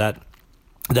garage. So that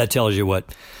tells you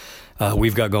what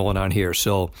we've got going on here.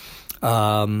 So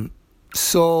over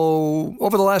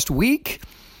the last week,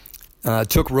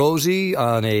 took Rosie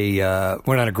on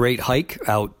went on a great hike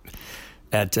out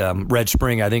at Red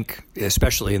Spring. I think,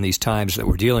 especially in these times that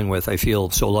we're dealing with, I feel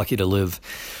so lucky to live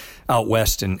out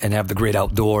west and have the great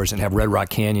outdoors and have Red Rock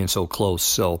Canyon so close.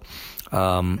 So,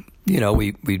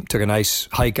 we took a nice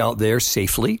hike out there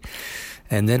safely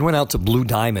and then went out to Blue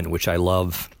Diamond, which I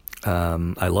love.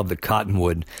 I love the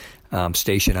Cottonwood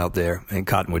station out there. And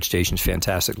Cottonwood Station's a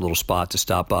fantastic little spot to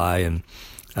stop by and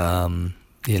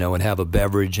have a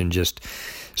beverage and just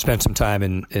spend some time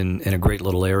in a great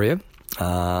little area.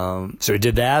 So we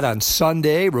did that on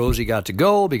Sunday. Rosie got to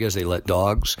go because they let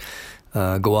dogs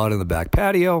go out in the back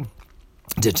patio.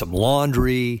 Did some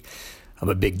laundry. I'm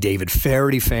a big David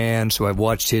Faraday fan, so I've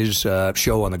watched his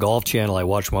show on the Golf Channel. I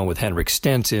watched one with Henrik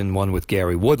Stenson, one with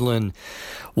Gary Woodland,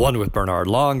 one with Bernard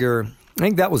Longer. I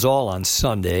think that was all on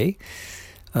Sunday.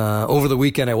 Over the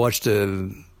weekend, I watched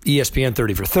ESPN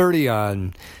 30 for 30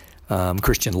 on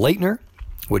Christian Laettner,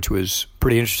 which was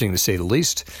pretty interesting to say the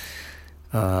least.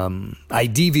 I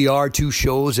DVR 2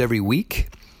 shows every week,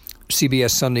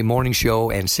 CBS Sunday Morning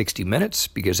Show and 60 Minutes,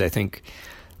 because I think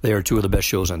they are 2 of the best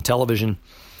shows on television.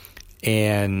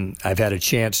 And I've had a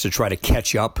chance to try to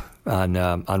catch up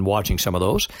on watching some of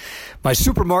those. My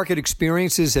supermarket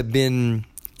experiences have been,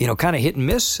 kind of hit and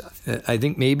miss. I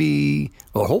think maybe,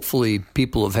 or hopefully,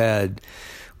 people have had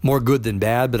more good than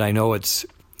bad, but I know it's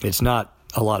not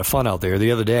a lot of fun out there.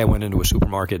 The other day I went into a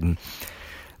supermarket and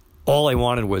all I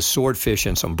wanted was swordfish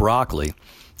and some broccoli.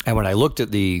 And when I looked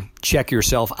at the check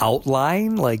yourself out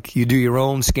line, like you do your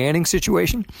own scanning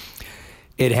situation,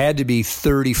 it had to be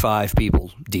 35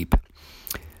 people deep.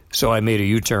 So I made a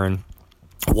U-turn,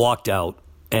 walked out,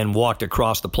 and walked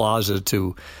across the plaza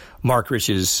to Mark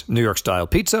Rich's New York style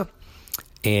pizza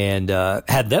and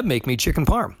had them make me chicken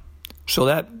parm. So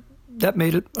that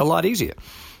made it a lot easier.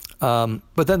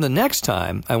 But then the next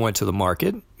time I went to the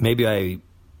market, maybe I,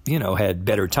 had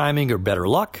better timing or better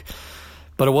luck,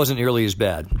 but it wasn't nearly as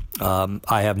bad.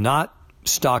 I have not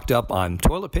stocked up on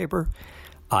toilet paper.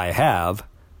 I have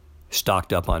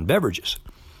stocked up on beverages.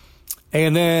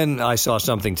 And then I saw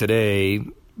something today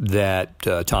that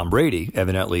Tom Brady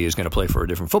evidently is going to play for a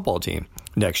different football team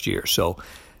next year. So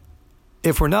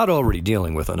if we're not already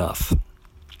dealing with enough,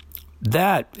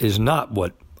 that is not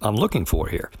what I'm looking for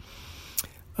here.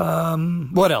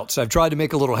 What else? I've tried to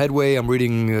make a little headway. I'm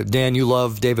reading Dan, you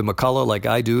love David McCullough like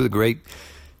I do, the great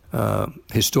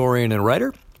historian and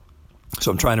writer.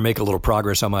 So I'm trying to make a little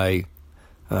progress on my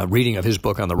reading of his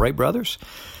book on the Wright brothers.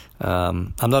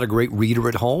 I'm not a great reader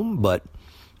at home, but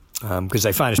because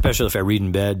I find, especially if I read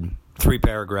in bed, 3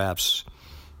 paragraphs,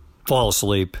 fall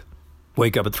asleep,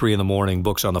 wake up at 3 a.m,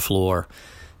 books on the floor.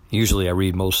 Usually I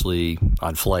read mostly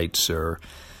on flights or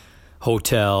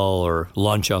hotel or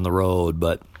lunch on the road,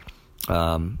 but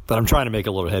I'm trying to make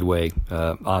a little headway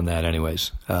on that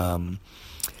anyways.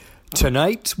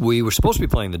 Tonight, we were supposed to be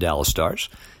playing the Dallas Stars,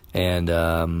 and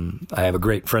I have a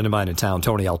great friend of mine in town,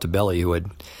 Tony Altabelli, who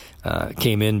had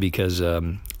came in because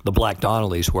the Black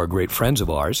Donnellys, who are great friends of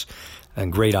ours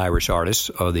and great Irish artists,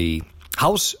 are the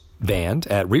house band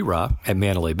at Rira at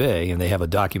Mandalay Bay, and they have a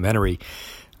documentary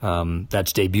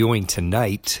that's debuting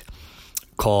tonight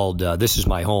called This Is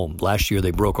My Home. Last year,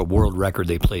 they broke a world record.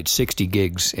 They played 60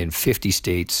 gigs in 50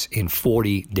 states in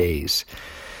 40 days.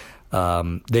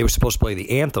 They were supposed to play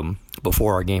the anthem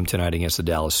before our game tonight against the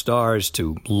Dallas Stars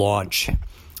to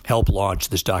help launch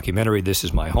this documentary, This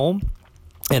Is My Home.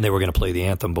 And they were going to play the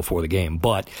anthem before the game.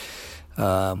 But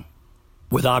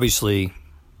with obviously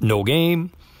no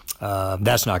game,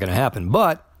 that's not going to happen.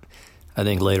 But I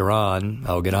think later on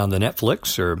I'll get on the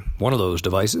Netflix or one of those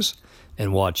devices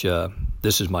and watch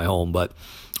This Is My Home. But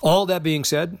all that being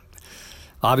said,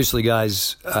 obviously,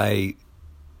 guys,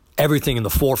 everything in the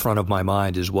forefront of my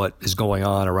mind is what is going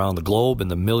on around the globe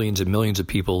and the millions and millions of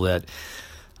people that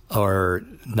are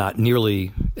not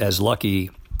nearly as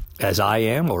lucky as I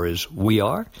am or as we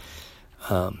are.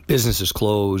 Businesses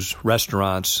closed,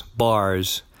 restaurants,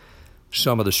 bars,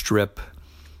 some of the Strip,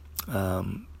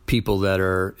 people that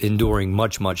are enduring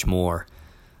much, much more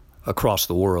across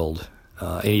the world,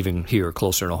 and even here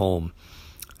closer to home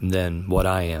than what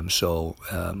I am. So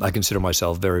I consider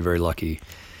myself very, very lucky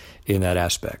in that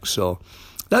aspect. So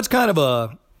that's kind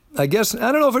of I guess,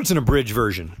 I don't know if it's an abridged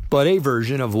version, but a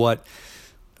version of what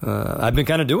I've been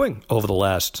kind of doing over the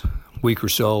last week or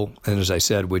so. And as I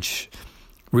said, which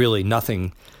really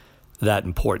nothing that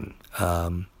important.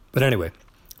 But anyway,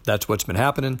 that's what's been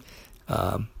happening.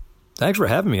 Thanks for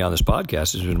having me on this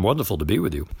podcast. It's been wonderful to be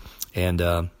with you. And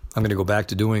I'm going to go back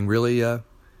to doing really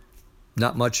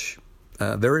not much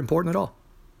very important at all.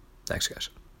 Thanks, guys.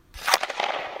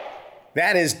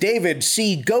 That is David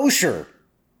C. Gosher,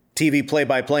 TV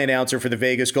play-by-play announcer for the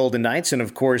Vegas Golden Knights, and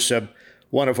of course,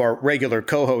 one of our regular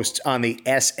co-hosts on the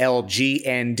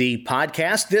SLGND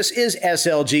podcast. This is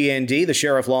SLGND, the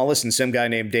Sheriff Lawless and Some Guy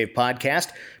Named Dave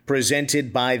podcast,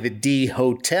 presented by the D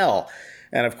Hotel.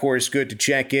 And of course, good to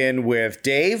check in with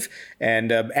Dave.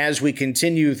 And as we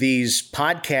continue these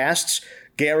podcasts,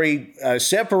 Gary,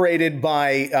 separated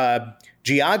by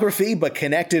geography, but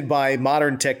connected by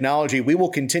modern technology, we will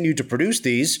continue to produce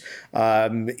these,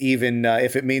 even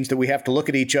if it means that we have to look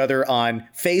at each other on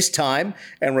FaceTime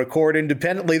and record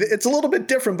independently. It's a little bit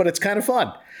different, but it's kind of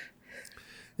fun.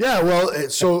 Yeah, well,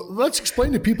 so let's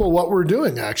explain to people what we're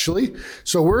doing, actually.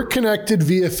 So we're connected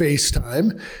via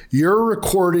FaceTime. You're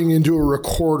recording into a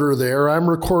recorder there. I'm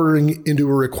recording into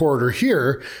a recorder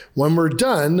here. When we're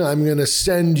done, I'm going to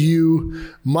send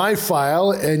you my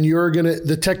file, and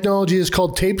the technology is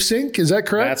called Tape Sync. Is that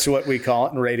correct? That's what we call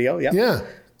it in radio, yeah. Yeah.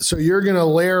 So you're going to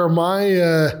layer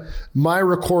my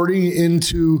recording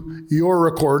into your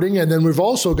recording, and then we've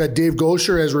also got Dave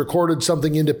Gosher has recorded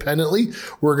something independently.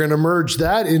 We're going to merge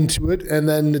that into it, and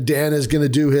then Dan is going to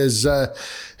do his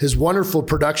wonderful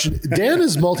production. Dan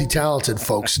is multi-talented,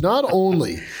 folks. Not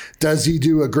only does he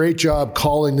do a great job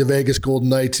calling the Vegas Golden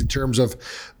Knights in terms of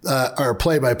our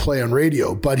play-by-play on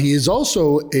radio, but he is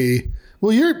also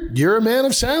you're a man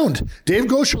of sound. Dave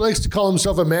Gosher likes to call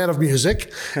himself a man of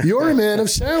music. You're a man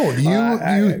of sound.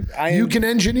 You can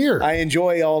engineer. I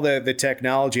enjoy all the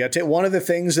technology. I'll tell you, one of the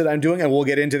things that I'm doing, and we'll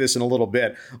get into this in a little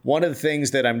bit, one of the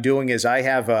things that I'm doing is I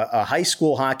have a high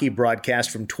school hockey broadcast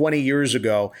from 20 years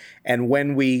ago. And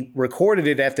when we recorded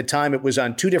it at the time, it was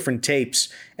on 2 different tapes,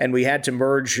 and we had to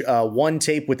merge one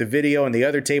tape with the video and the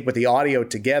other tape with the audio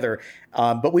together.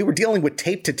 But we were dealing with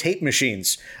tape-to-tape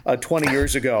machines 20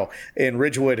 years ago in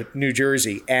Ridgewood, New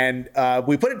Jersey. And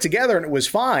we put it together, and it was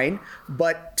fine.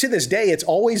 But to this day, it's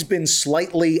always been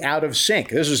slightly out of sync.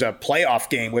 This is a playoff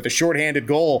game with a shorthanded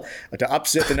goal to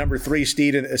upset the number 3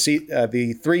 seed in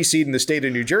the 3 seed in the state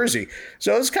of New Jersey.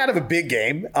 So it's kind of a big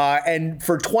game. And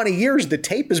for 20 years, the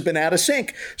tape has been out of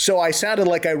sync. So I sounded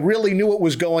like I really knew what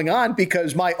was going on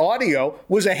because my audio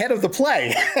was ahead of the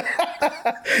play.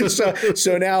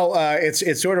 So now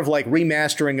it's sort of like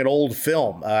remastering an old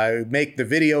film. Make the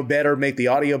video better, make the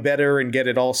audio better, and get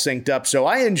it all synced up. So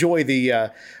I enjoy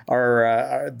the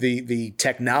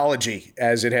technology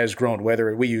as it has grown.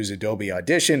 Whether we use Adobe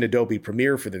Audition, Adobe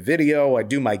Premiere for the video, I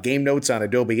do my game notes on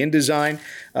Adobe InDesign.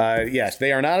 Yes,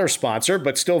 they are not our sponsor,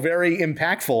 but still very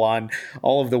impactful on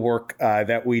all of the work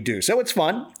that we do. So it's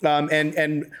fun,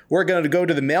 and we're going to go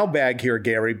to the mailbag here,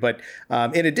 Gary. But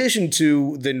in addition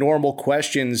to the normal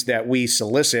questions that we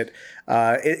solicit,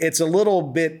 it's a little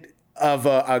bit of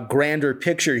a grander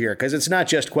picture here, because it's not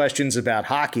just questions about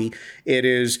hockey. It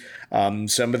is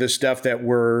some of the stuff that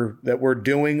we're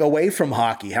doing away from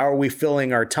hockey. How are we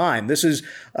filling our time? This is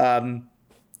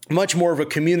much more of a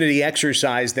community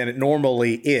exercise than it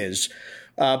normally is.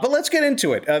 But let's get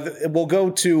into it. We'll go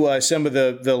to some of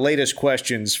the latest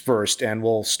questions first, and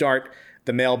we'll start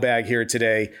the mailbag here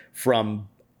today from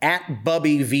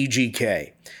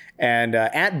 @BubbyVGK. And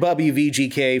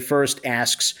 @BubbyVGK first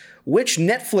asks, which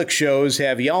Netflix shows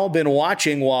have y'all been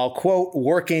watching while, quote,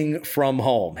 working from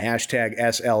home?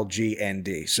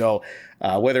 #SLGND. So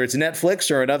whether it's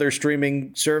Netflix or another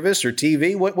streaming service or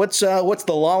TV, what's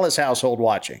the Lawless household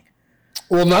watching?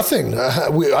 Well, nothing.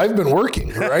 I've been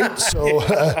working, right? So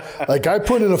like I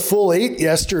put in a full 8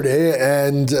 yesterday,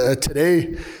 and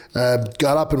today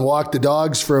got up and walked the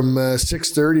dogs from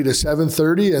 6:30 to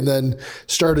 7:30, and then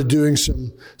started doing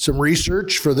some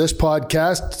research for this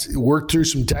podcast, worked through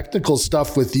some technical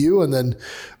stuff with you, and then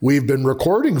we've been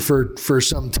recording for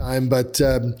some time. But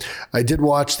I did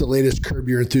watch the latest Curb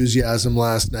Your Enthusiasm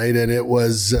last night, and it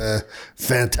was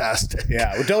fantastic.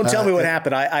 Yeah, well, don't tell me what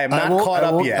happened. I am not caught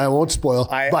up yet. I won't spoil.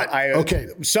 Okay.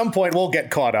 At some point we'll get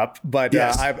caught up, but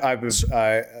yes. I'm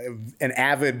an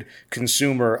avid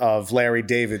consumer of Larry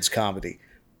David's comedy.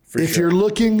 If you're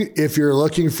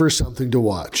looking for something to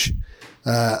watch,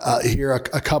 here are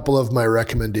a couple of my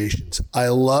recommendations. I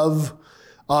love,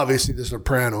 obviously, The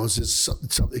Sopranos is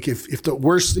something. If the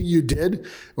worst thing you did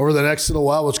over the next little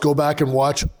while, let's go back and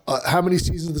watch. How many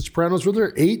seasons of The Sopranos were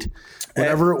there? 8.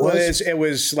 Whatever it was. It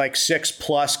was like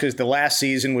 6+ because the last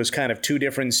season was kind of 2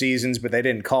 different seasons, but they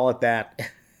didn't call it that.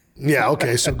 Yeah,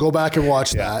 okay. So go back and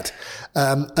watch that.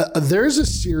 There's a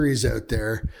series out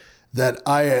there that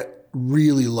I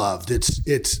really loved.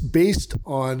 It's based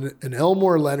on an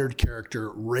Elmore Leonard character,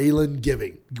 Raylan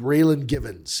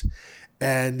Givens,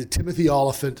 and Timothy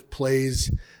Olyphant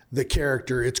plays the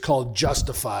character. It's called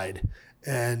Justified,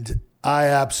 and I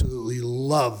absolutely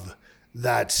love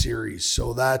that series.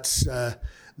 So that's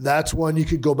one you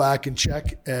could go back and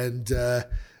check. And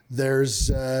there's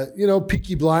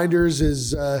Peaky Blinders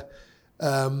is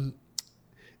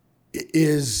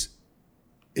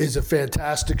a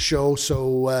fantastic show.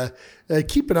 So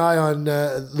keep an eye on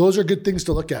those. Are good things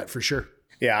to look at for sure.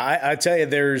 Yeah, I tell you,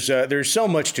 there's so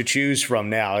much to choose from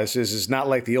now. This is not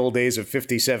like the old days of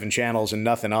 57 channels and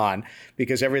nothing on,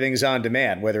 because everything's on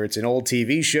demand. Whether it's an old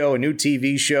TV show, a new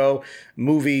TV show,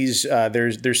 movies,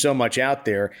 there's so much out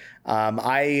there.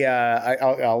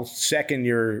 I'll second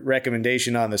your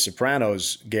recommendation on The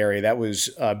Sopranos, Gary. That was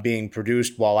being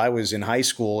produced while I was in high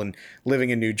school and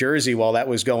living in New Jersey while that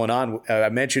was going on. I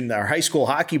mentioned our high school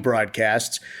hockey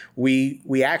broadcasts.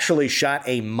 We actually shot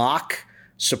a mock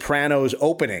Sopranos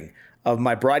opening of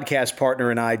my broadcast partner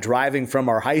and I driving from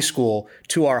our high school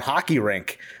to our hockey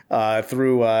rink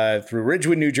through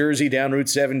Ridgewood, New Jersey, down Route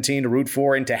 17 to Route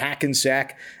 4 into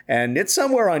Hackensack. And it's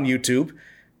somewhere on YouTube.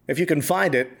 If you can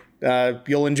find it,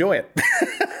 you'll enjoy it.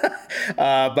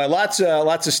 But lots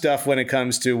of stuff when it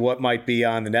comes to what might be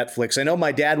on the Netflix. I know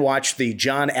my dad watched the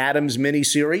John Adams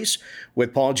miniseries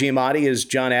with Paul Giamatti as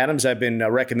John Adams. I've been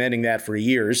recommending that for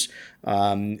years.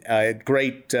 A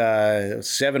great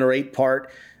 7 or 8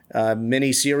 part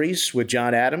miniseries with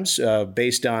John Adams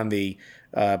based on the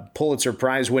Pulitzer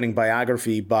Prize-winning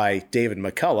biography by David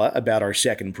McCullough about our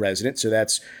second president. So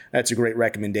that's a great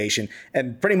recommendation.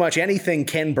 And pretty much anything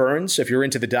Ken Burns, if you're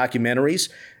into the documentaries,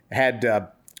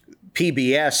 had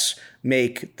PBS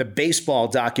make the baseball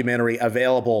documentary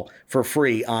available for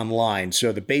free online.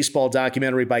 So the baseball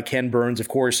documentary by Ken Burns, of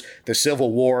course, the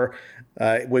Civil War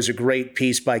was a great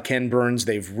piece by Ken Burns.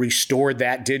 They've restored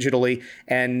that digitally.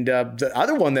 And the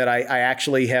other one that I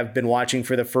actually have been watching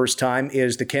for the first time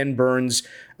is the Ken Burns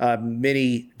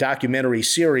mini documentary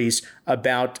series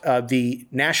about the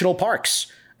national parks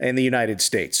in the United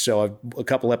States. So a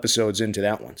couple episodes into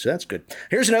that one. So that's good.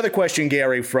 Here's another question,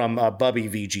 Gary, from Bubby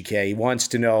VGK. He wants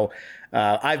to know,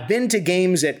 I've been to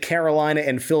games at Carolina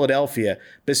and Philadelphia.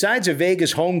 Besides a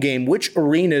Vegas home game, which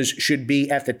arenas should be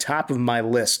at the top of my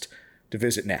list to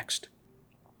visit next?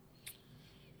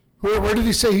 Where did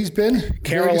he say he's been?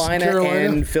 Carolina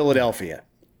and Philadelphia.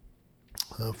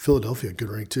 Philadelphia, good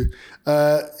rank too.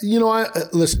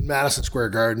 Listen, Madison Square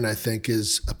Garden, I think,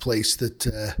 is a place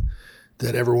that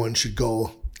everyone should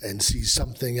go and see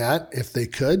something at if they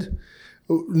could.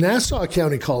 Nassau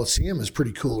County Coliseum is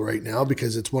pretty cool right now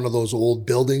because it's one of those old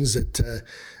buildings that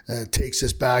takes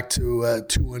us back to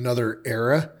another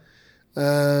era.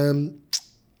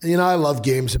 I love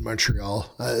games in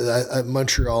Montreal.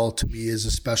 Montreal to me is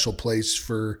a special place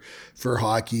for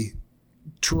hockey.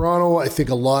 Toronto, I think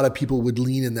a lot of people would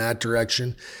lean in that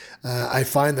direction. I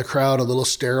find the crowd a little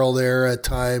sterile there at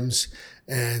times.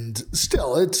 And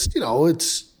still, it's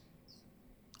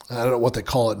I don't know what they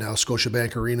call it now,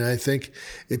 Scotiabank Arena, I think.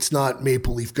 It's not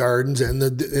Maple Leaf Gardens, and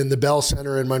the Bell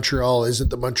Center in Montreal isn't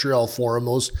the Montreal Forum.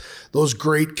 Those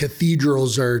great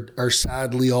cathedrals are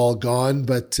sadly all gone.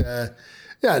 But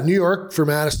New York for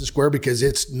Madison Square, because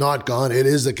it's not gone. It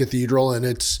is the cathedral, and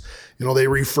it's they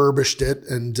refurbished it,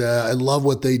 and I love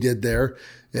what they did there.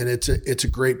 And it's a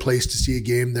great place to see a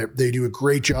game. They do a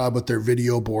great job with their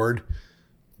video board.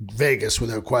 Vegas,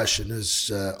 without question,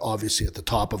 is obviously at the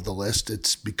top of the list.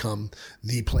 It's become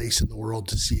the place in the world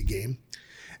to see a game.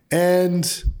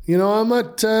 And, I'm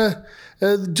at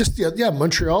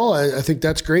Montreal. I think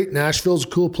that's great. Nashville's a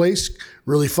cool place.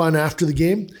 Really fun after the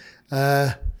game.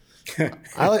 I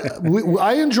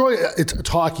enjoy it's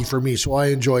hockey for me, so I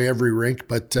enjoy every rink.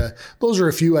 But those are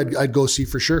a few I'd go see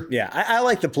for sure. Yeah, I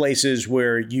like the places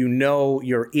where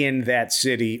you're in that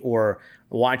city or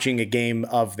watching a game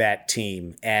of that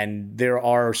team. And there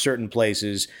are certain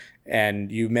places, and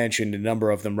you mentioned a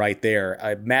number of them right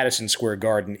there. Madison Square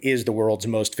Garden is the world's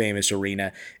most famous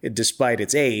arena, despite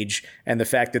its age, and the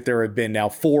fact that there have been now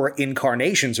 4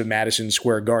 incarnations of Madison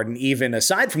Square Garden, even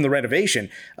aside from the renovation.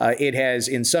 It has,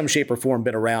 in some shape or form,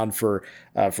 been around for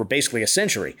basically a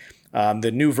century.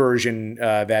 The new version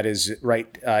that is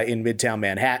right in Midtown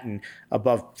Manhattan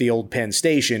above the old Penn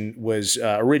Station was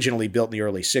originally built in the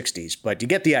early 60s. But you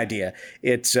get the idea.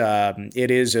 It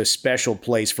is a special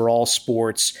place for all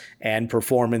sports and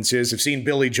performances. I've seen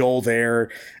Billy Joel there,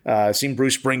 seen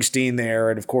Bruce Springsteen there,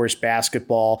 and, of course,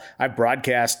 basketball. I've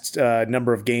broadcast a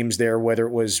number of games there, whether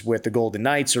it was with the Golden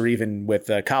Knights or even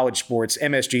with college sports.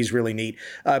 MSG is really neat.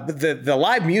 But the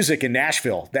live music in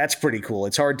Nashville, that's pretty cool.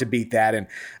 It's hard to beat that. And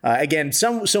again,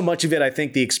 so much of it, I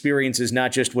think the experience is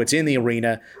not just what's in the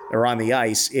arena or on the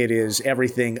ice. It is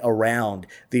everything around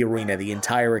the arena, the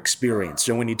entire experience.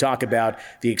 So when you talk about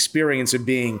the experience of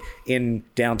being in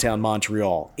downtown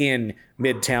Montreal, in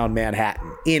Midtown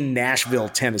Manhattan, in Nashville,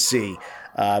 Tennessee,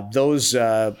 those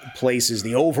places,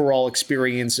 the overall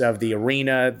experience of the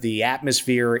arena, the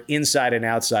atmosphere inside and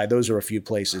outside, those are a few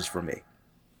places for me.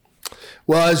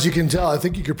 Well, as you can tell, I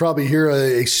think you could probably hear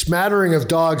a smattering of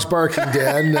dogs barking,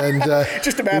 Dan. And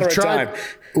just a matter of time.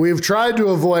 We've tried to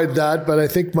avoid that, but I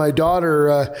think my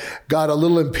daughter got a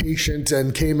little impatient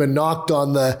and came and knocked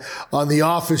on the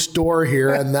office door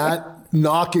here, and that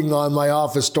knocking on my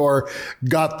office door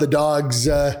got the dogs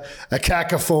a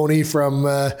cacophony from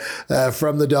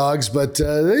the dogs, but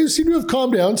they seem to have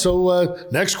calmed down. So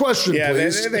next question,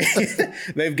 please.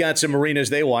 They've got some arenas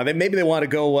they want. Maybe they want to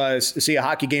go see a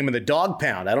hockey game in the Dog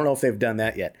Pound. I don't know if they've done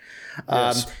that yet.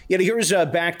 Yes. Here's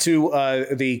back to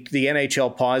the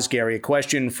NHL pause, Gary. A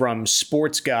question from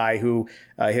Sports Guy, who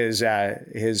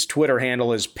his Twitter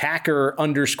handle is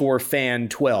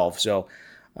Packer_fan12. So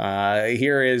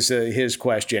Here is his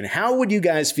question. How would you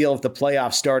guys feel if the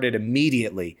playoffs started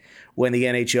immediately when the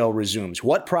NHL resumes?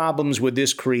 What problems would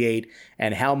this create,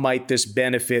 and how might this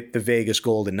benefit the Vegas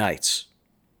Golden Knights?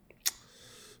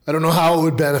 I don't know how it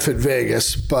would benefit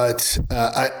Vegas, but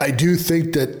I do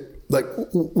think that like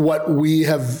what we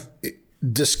have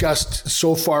discussed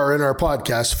so far in our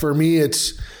podcast, for me,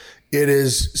 it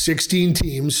is 16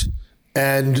 teams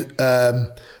and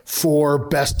 4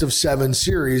 best of 7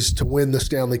 series to win the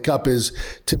Stanley Cup is,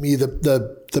 to me,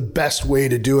 the best way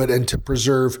to do it and to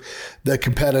preserve the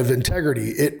competitive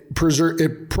integrity. It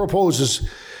poses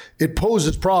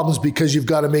problems because you've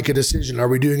got to make a decision. Are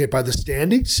we doing it by the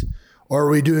standings, or are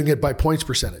we doing it by points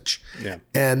percentage? Yeah.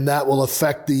 And that will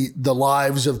affect the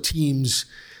lives of teams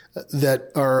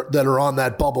that are on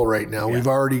that bubble right now.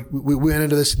 Yeah. We went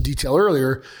into this in detail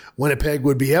earlier. Winnipeg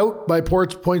would be out by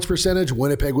points percentage.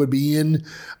 Winnipeg would be in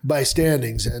by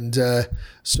standings. And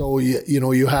so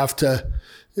you have to,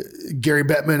 Gary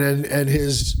Bettman and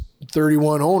his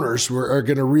 31 owners are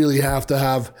going to really have to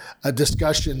have a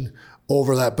discussion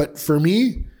over that. But for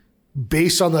me,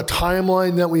 based on the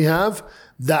timeline that we have,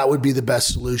 that would be the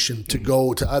best solution, to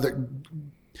go to either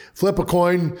flip a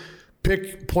coin,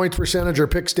 pick points percentage or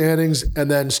pick standings, and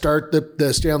then start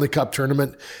the Stanley Cup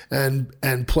tournament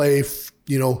and play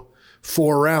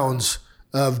 4 rounds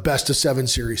of best of 7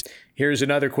 series. Here's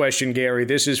another question, Gary.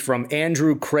 This is from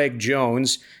Andrew Craig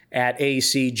Jones at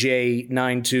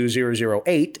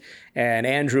ACJ92008. And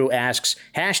Andrew asks,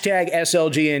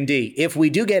 #SLGND. If we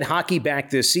do get hockey back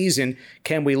this season,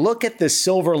 can we look at the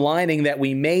silver lining that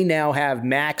we may now have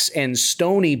Max and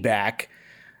Stoney back,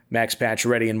 Max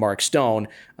Pacioretty and Mark Stone,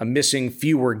 missing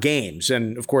fewer games?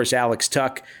 And, of course, Alex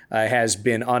Tuch has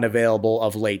been unavailable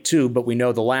of late, too. But we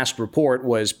know the last report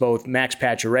was both Max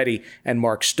Pacioretty and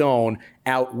Mark Stone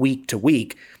out week to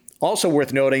week. Also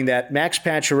worth noting that Max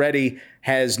Pacioretty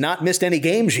has not missed any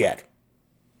games yet.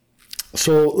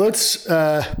 So let's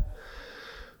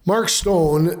Mark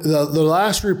Stone, the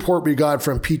last report we got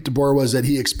from Pete DeBoer was that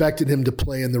he expected him to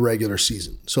play in the regular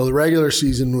season. So the regular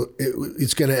season,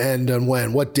 it's going to end on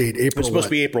when? What date? April? It's supposed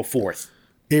to be April 4th.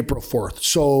 April 4th.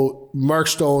 So Mark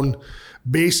Stone,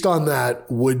 based on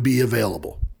that, would be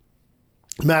available.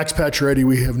 Max Pacioretty,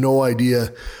 we have no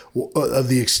idea of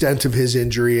the extent of his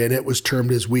injury, and it was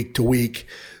termed as week to week.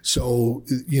 So,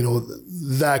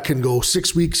 that can go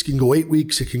 6 weeks, can go 8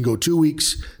 weeks, it can go 2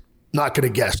 weeks. Not going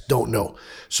to guess, don't know.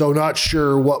 So not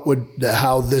sure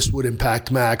how this would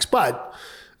impact Max, but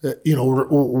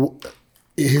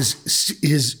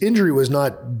his injury was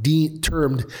not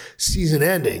termed season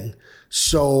ending.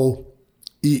 So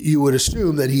you would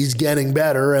assume that he's getting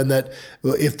better, and that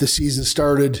if the season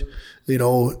started, in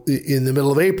the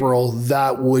middle of April,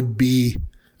 that would be,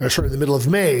 in the middle of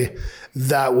May,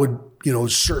 that would,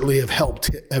 certainly have helped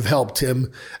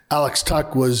him. Alex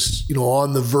Tuch was,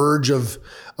 on the verge of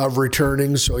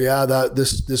returning. So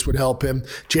this would help him.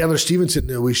 Chandler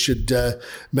Stevenson, we should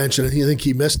mention, I think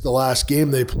he missed the last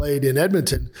game they played in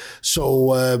Edmonton.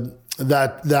 So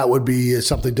that would be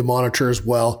something to monitor as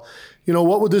well.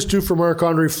 What would this do for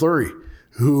Marc-Andre Fleury,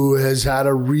 who has had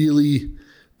a really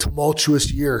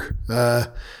tumultuous year,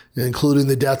 including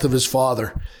the death of his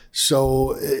father?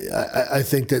 So I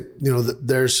think that,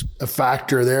 there's a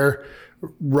factor there.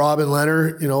 Robin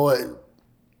Lehner,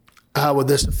 how would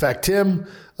this affect him?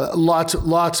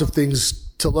 Lots of things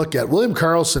to look at. William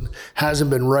Karlsson hasn't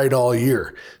been right all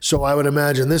year. So I would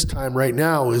imagine this time right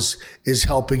now is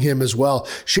helping him as well.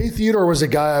 Shea Theodore was a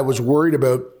guy I was worried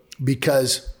about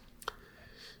because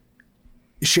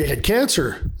Shea had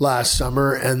cancer last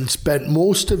summer and spent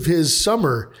most of his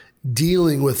summer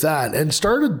dealing with that, and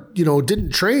started, didn't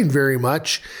train very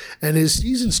much, and his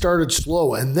season started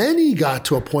slow. And then he got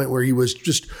to a point where he was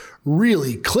just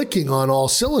really clicking on all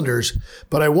cylinders.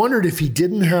 But I wondered if he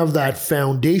didn't have that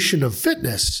foundation of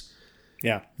fitness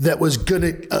that was going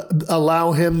to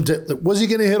allow him was he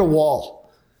going to hit a wall?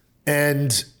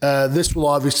 And this will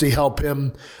obviously help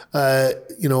him,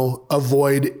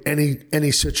 avoid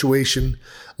any situation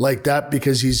like that,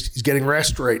 because he's getting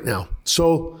rest right now.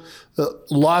 So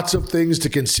lots of things to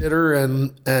consider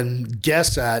and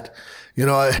guess at.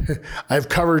 I've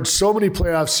covered so many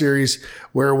playoff series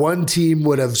where one team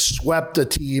would have swept a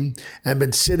team and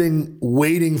been sitting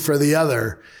waiting for the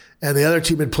other, and the other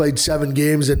team had played 7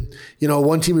 games, and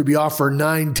one team would be off for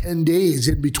 9-10 days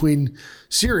in between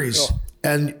series.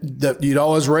 And you'd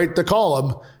always write the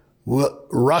column,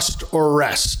 rust or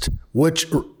rest.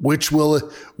 Which will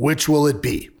it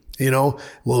be?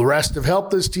 Will rest have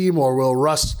helped this team, or will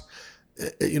rust,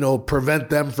 prevent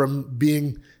them from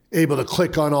being able to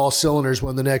click on all cylinders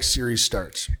when the next series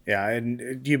starts. Yeah,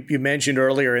 and you mentioned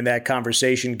earlier in that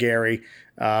conversation, Gary,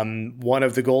 one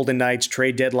of the Golden Knights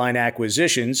trade deadline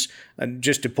acquisitions. And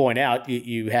just to point out,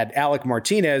 you had Alec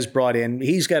Martinez brought in.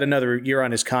 He's got another year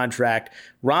on his contract.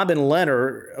 Robin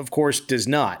Lehner, of course, does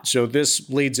not. So this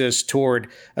leads us toward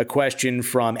a question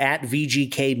from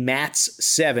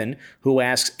 @VGK-Mats7, who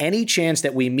asks, any chance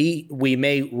that we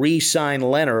may re-sign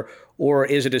Lehner, or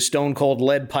is it a stone-cold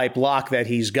lead pipe lock that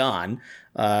he's gone?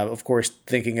 Of course,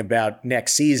 thinking about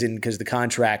next season because the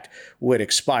contract would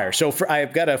expire. So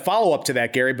I've got a follow-up to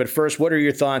that, Gary, but first, what are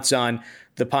your thoughts on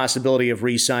the possibility of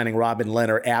re-signing Robin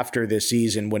Lehner after this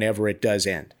season, whenever it does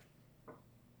end?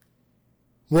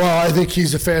 Well, I think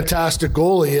he's a fantastic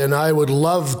goalie, and I would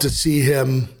love to see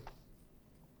him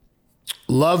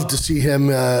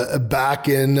back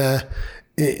in a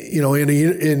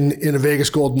Vegas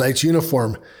Golden Knights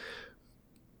uniform.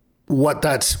 What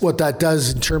that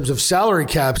does in terms of salary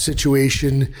cap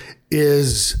situation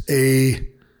is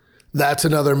that's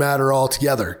another matter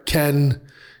altogether. Can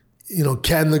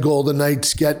the Golden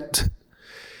Knights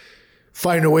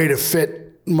find a way to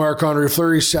fit Marc-Andre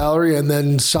Fleury's salary and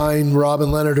then sign Robin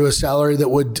Lehner to a salary that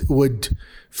would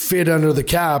fit under the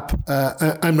cap?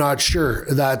 I'm not sure.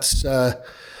 That's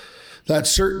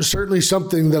certainly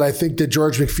something that I think that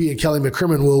George McPhee and Kelly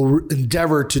McCrimmon will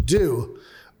endeavor to do,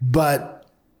 but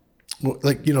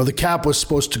the cap was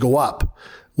supposed to go up.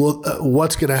 Well,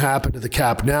 what's going to happen to the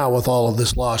cap now with all of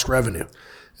this lost revenue?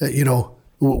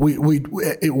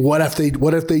 What if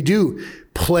they do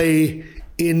play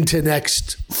into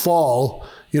next fall?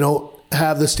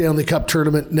 Have the Stanley Cup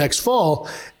tournament next fall,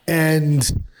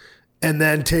 and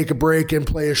then take a break and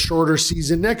play a shorter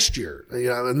season next year.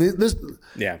 And this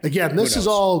is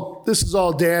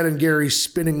all Dan and Gary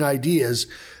spinning ideas.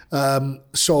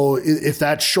 So if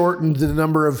that shortened the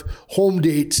number of home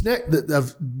dates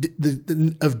of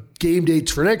game dates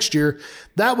for next year,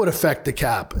 that would affect the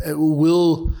cap.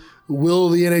 Will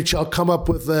the NHL come up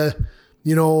with a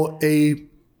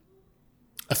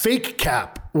fake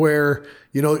cap where,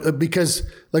 because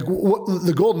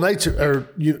the Golden Knights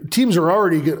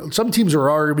some teams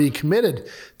are already committed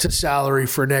to salary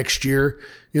for next year.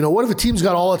 What if a team's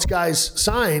got all its guys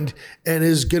signed and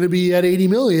is going to be at $80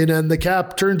 million and the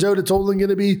cap turns out it's only going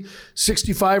to be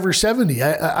 65 or 70?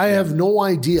 I have no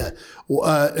idea.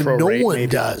 No one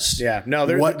does. Yeah. No,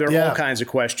 there are all kinds of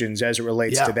questions as it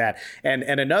relates to that. And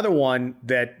another one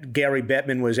that Gary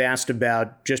Bettman was asked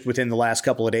about just within the last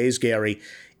couple of days, Gary,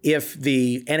 if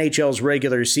the NHL's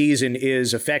regular season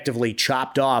is effectively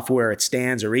chopped off where it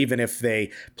stands, or even if they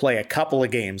play a couple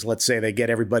of games, let's say they get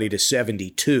everybody to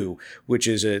 72, which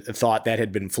is a thought that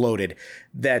had been floated,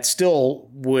 that still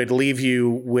would leave you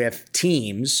with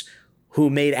teams who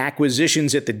made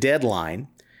acquisitions at the deadline,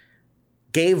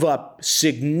 gave up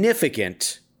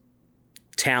significant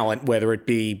talent, whether it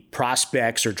be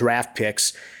prospects or draft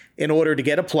picks, in order to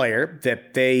get a player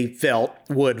that they felt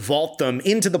would vault them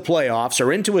into the playoffs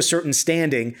or into a certain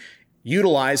standing,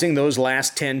 utilizing those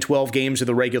last 10, 12 games of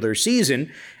the regular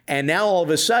season. And now all of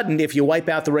a sudden, if you wipe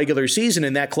out the regular season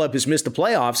and that club has missed the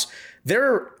playoffs,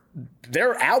 they're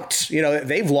out.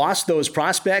 They've lost those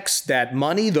prospects, that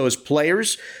money, those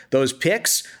players, those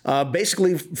picks,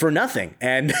 basically for nothing.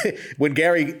 And when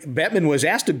Gary Bettman was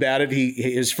asked about it,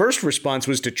 his first response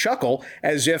was to chuckle,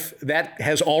 as if that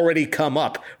has already come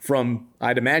up from,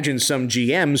 I'd imagine, some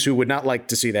GMs who would not like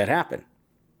to see that happen.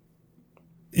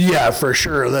 Yeah, for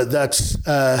sure. That's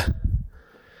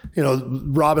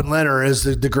Robin Lehner is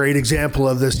the great example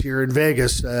of this here in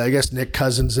Vegas. I guess Nick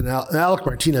Cousins and Alec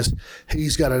Martinez,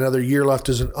 he's got another year left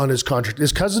on his contract.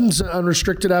 Is Cousins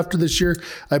unrestricted after this year?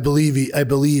 I believe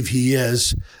he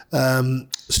is.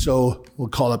 So we'll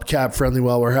call up Cap Friendly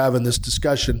while we're having this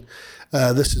discussion.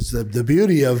 This is the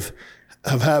beauty of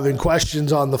having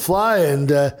questions on the fly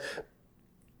and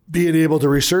being able to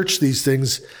research these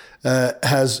things.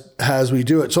 As we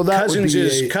do it. So that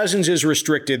Cousins is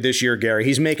restricted this year, Gary.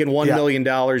 He's making $1 million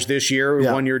this year,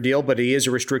 a one-year deal, but he is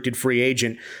a restricted free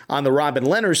agent. On the Robin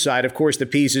Lehner side, of course, the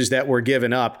pieces that were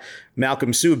given up,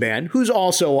 Malcolm Subban, who's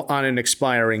also on an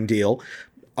expiring deal,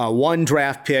 one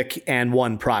draft pick and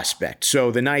one prospect.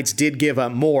 So the Knights did give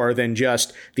up more than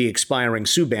just the expiring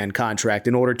Subban contract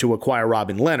in order to acquire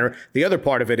Robin Lehner. The other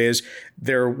part of it is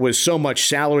there was so much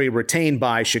salary retained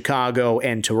by Chicago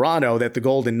and Toronto that the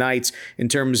Golden Knights, in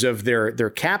terms of their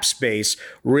cap space,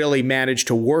 really managed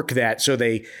to work that so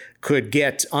they could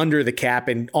get under the cap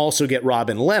and also get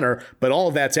Robin Lehner, but all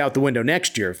of that's out the window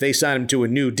next year. If they sign him to a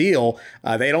new deal,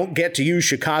 they don't get to use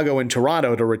Chicago and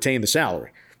Toronto to retain the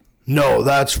salary. No,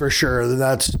 that's for sure.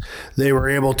 They were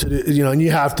able to do, and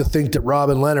you have to think that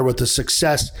Robin Lehner, with the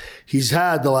success he's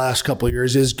had the last couple of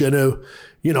years, is going to,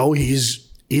 he's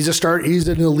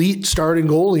an elite starting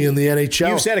goalie in the NHL.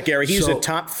 You said it, Gary. He's a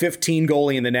top 15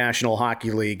 goalie in the National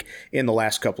Hockey League in the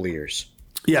last couple of years.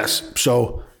 Yes.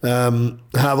 So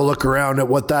have a look around at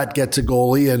what that gets a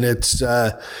goalie, and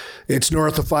it's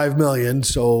north of $5 million.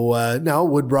 So now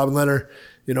would Robin Lehner,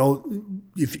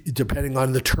 if depending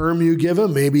on the term you give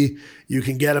him, maybe you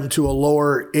can get him to a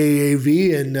lower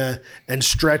AAV and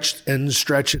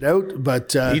stretch it out.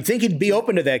 But you'd think he'd be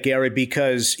open to that, Gary,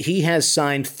 because he has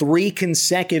signed 3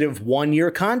 consecutive 1-year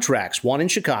contracts. One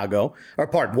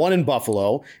in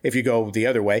Buffalo. If you go the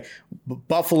other way,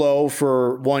 Buffalo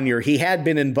for 1 year. He had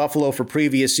been in Buffalo for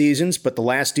previous seasons, but the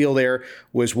last deal there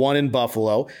was one in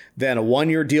Buffalo. Then a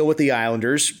 1-year deal with the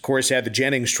Islanders. Of course, had the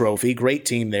Jennings Trophy, great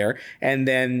team there, and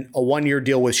then a 1-year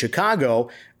deal with Chicago,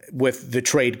 with the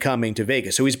trade coming to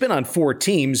Vegas. So he's been on 4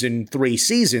 teams in 3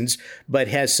 seasons, but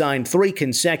has signed 3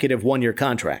 consecutive 1-year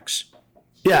contracts.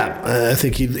 Yeah, I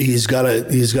think he's got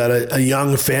a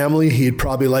young family. He'd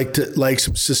probably like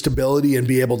some stability and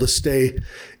be able to stay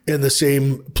in the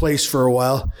same place for a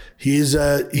while. He's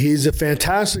a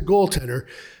fantastic goaltender.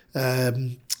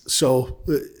 So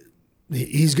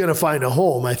he's going to find a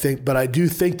home, I think. But I do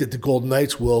think that the Golden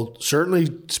Knights will certainly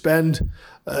spend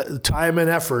time and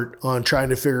effort on trying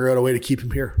to figure out a way to keep him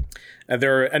here.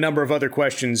 There are a number of other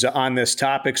questions on this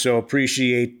topic, so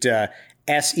appreciate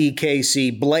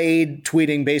SEKC Blade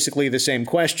tweeting basically the same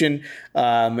question.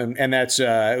 And that's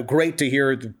great to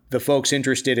hear the folks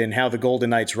interested in how the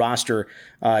Golden Knights roster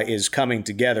is coming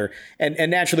together.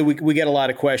 And naturally, we get a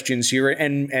lot of questions here,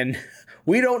 and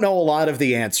we don't know a lot of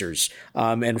the answers.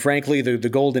 And frankly, the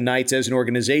Golden Knights as an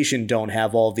organization don't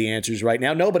have all of the answers right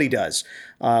now. Nobody does.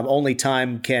 Only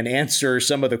time can answer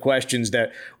some of the questions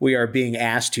that we are being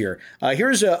asked here.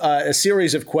 Here's a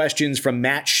series of questions from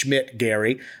Matt Schmidt,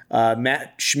 Gary.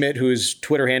 Matt Schmidt, whose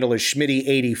Twitter handle is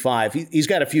Schmitty85. He's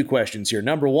got a few questions here.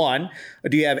 Number one,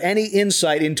 do you have any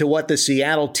insight into what the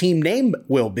Seattle team name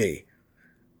will be?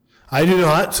 I do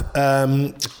not.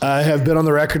 I have been on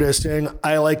the record as saying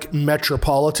I like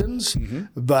Metropolitans,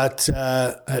 but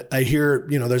I hear,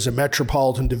 there's a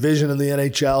Metropolitan division in the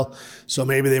NHL, so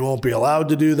maybe they won't be allowed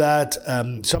to do that.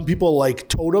 Some people like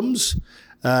Totems.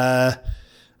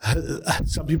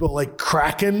 Some people like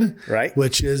Kraken, right?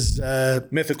 Which is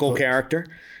mythical character.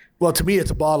 Well, to me,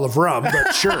 it's a bottle of rum,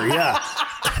 but sure, yeah.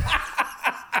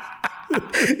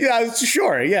 Yeah,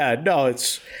 sure. Yeah, no,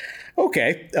 it's...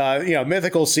 Okay.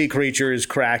 Mythical sea creature is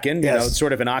Kraken. Yes. It's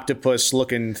sort of an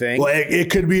octopus-looking thing. Well, it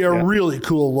could be a really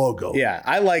cool logo. Yeah,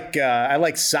 I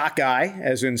like sockeye,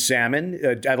 as in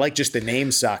salmon. I like just the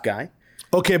name sockeye.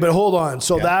 Okay, but hold on.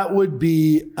 So that would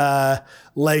be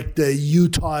like the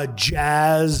Utah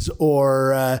Jazz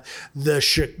or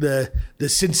the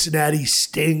Cincinnati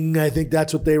Sting. I think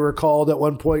that's what they were called at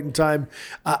one point in time.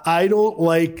 I don't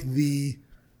like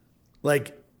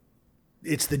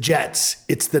it's the Jets,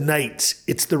 it's the Knights,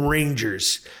 it's the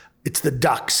Rangers, it's the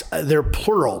Ducks. They're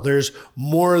plural. There's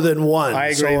more than one. I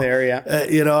agree there, yeah.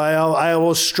 I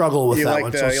always struggle with that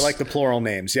one. You like the plural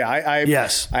names. Yeah,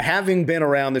 yes. Having been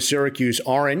around the Syracuse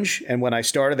Orange, and when I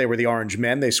started, they were the Orange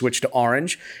Men. They switched to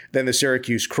Orange. Then the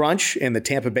Syracuse Crunch and the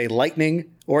Tampa Bay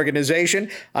Lightning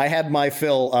organization. I had my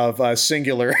fill of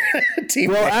singular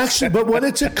team names. Actually, but when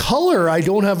it's a color, I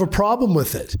don't have a problem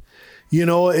with it.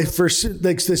 If for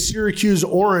like the Syracuse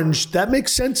Orange, that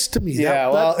makes sense to me.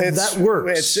 That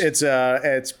works.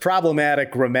 It's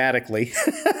problematic grammatically.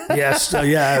 Yes,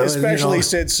 Especially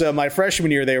since my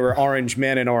freshman year they were Orange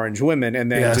Men and Orange Women,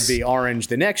 and then to be Orange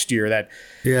the next year,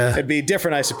 it'd be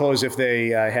different, I suppose, if they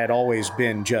had always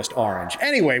been just Orange.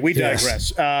 Anyway, we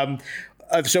digress.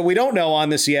 So we don't know on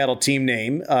the Seattle team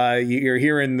name. You're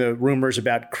hearing the rumors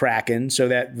about Kraken, so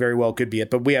that very well could be it,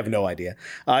 but we have no idea.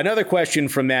 Another question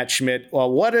from Matt Schmidt.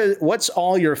 What's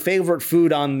all your favorite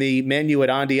food on the menu at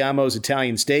Andiamo's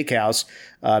Italian Steakhouse?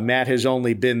 Matt has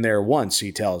only been there once,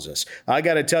 he tells us. I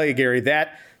got to tell you, Gary,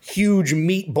 that huge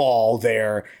meatball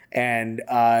there, and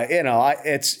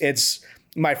it's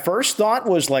my first thought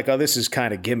was like, oh, this is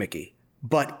kind of gimmicky.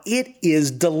 But it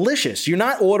is delicious. You're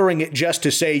not ordering it just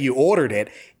to say you ordered it.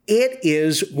 It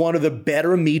is one of the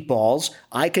better meatballs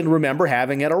I can remember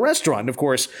having at a restaurant. Of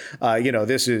course,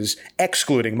 this is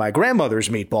excluding my grandmother's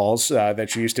meatballs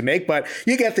that she used to make, but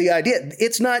you get the idea.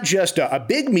 It's not just a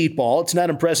big meatball. It's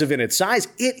not impressive in its size.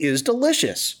 It is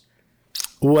delicious.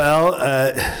 Well,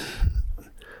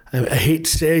 I hate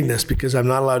saying this because I'm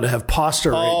not allowed to have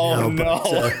pasta right now.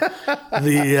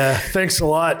 No. Thanks a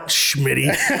lot, Schmitty.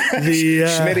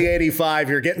 Schmitty 85,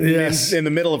 you're getting in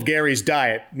the middle of Gary's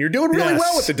diet. You're doing really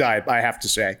well with the diet, I have to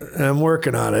say. I'm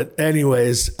working on it.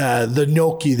 Anyways, the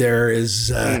gnocchi there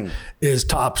is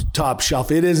top shelf.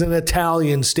 It is an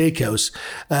Italian steakhouse.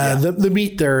 The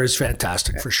meat there is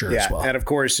fantastic for sure as well. And of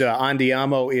course,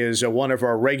 Andiamo is one of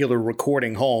our regular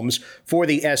recording homes for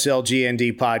the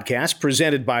SLGND podcast,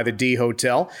 presented by the D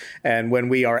Hotel. And when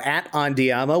we are at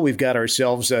Andiamo, we've got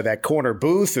ourselves that corner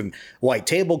booth and white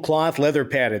tablecloth, leather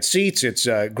padded seats. It's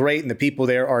great, and the people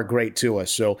there are great to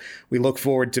us. So we look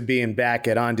forward to being back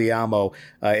at Andiamo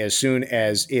as soon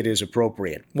as it is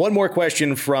appropriate. One more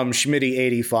question from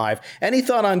Schmitty85. Any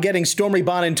thought on getting Stormy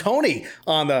Buonantony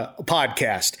on the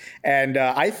podcast? And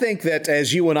I think that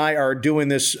as you and I are doing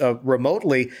this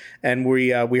remotely, and we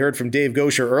heard from Dave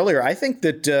Gosher earlier, I think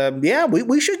that,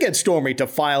 we should get Stormy to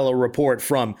file a report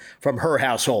from her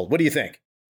household. What do you think?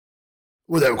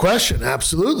 Without question,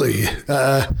 absolutely.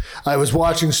 I was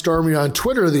watching Stormy on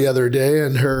Twitter the other day,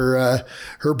 and her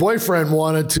boyfriend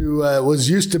was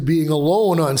used to being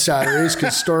alone on Saturdays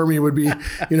because Stormy would be,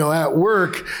 at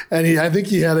work, and I think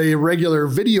he had a regular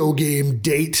video game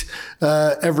date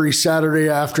every Saturday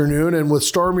afternoon. And with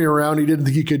Stormy around, he didn't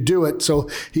think he could do it, so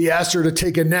he asked her to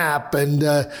take a nap,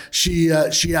 and she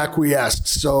acquiesced.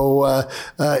 So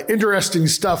interesting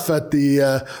stuff at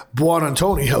the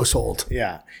Buonantony household.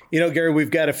 Yeah. Gary,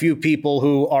 we've got a few people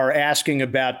who are asking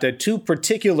about the two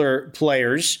particular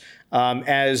players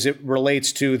as it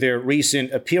relates to their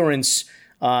recent appearance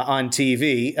on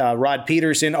TV. Rod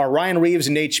Peterson, are Ryan Reeves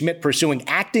and Nate Schmidt pursuing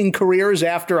acting careers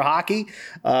after hockey?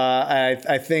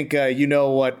 I think you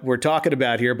know what we're talking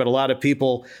about here, but a lot of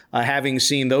people having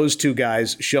seen those two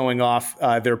guys showing off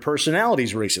their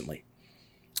personalities recently.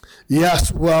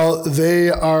 Yes, well, they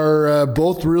are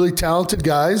both really talented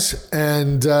guys,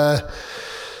 and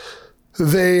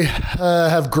they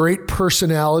have great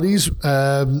personalities.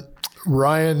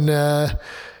 Ryan,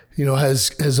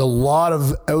 has a lot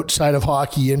of outside of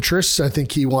hockey interests. I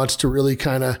think he wants to really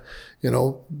kind of,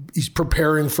 he's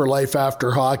preparing for life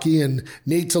after hockey. And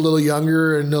Nate's a little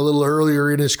younger and a little earlier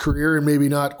in his career and maybe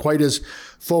not quite as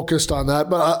focused on that.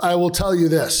 But I will tell you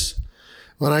this.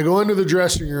 When I go into the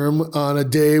dressing room on a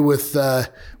day without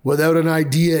an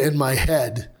idea in my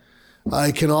head,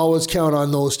 I can always count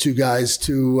on those two guys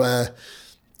to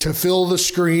fill the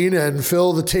screen and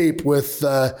fill the tape with.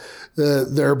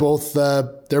 They're both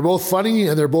funny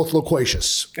and they're both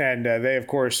loquacious. And they, of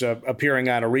course, appearing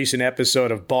on a recent episode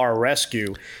of Bar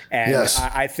Rescue. And yes.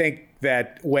 I think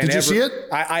that whenever... Did you see it?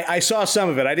 I saw some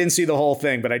of it. I didn't see the whole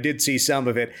thing, but I did see some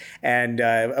of it. And,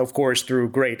 of course, through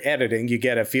great editing, you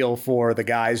get a feel for the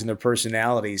guys and their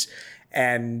personalities.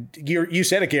 And you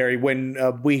said it, Gary, when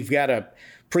we've got a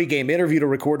pre-game interview to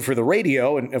record for the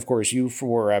radio, and of course you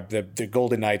for the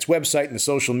Golden Knights website and the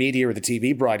social media or the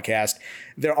TV broadcast,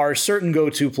 there are certain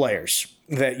go-to players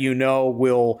that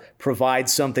will provide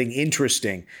something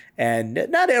interesting. And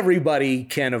not everybody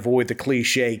can avoid the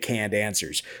cliche canned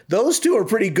answers. Those two are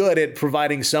pretty good at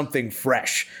providing something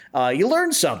fresh. You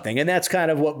learn something, and that's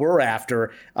kind of what we're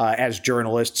after as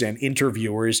journalists and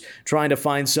interviewers, trying to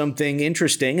find something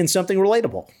interesting and something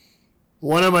relatable.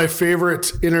 One of my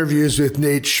favorite interviews with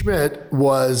Nate Schmidt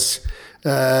was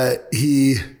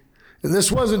and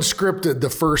this wasn't scripted the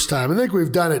first time. I think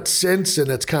we've done it since,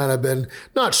 and it's kind of been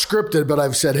not scripted, but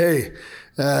I've said, hey,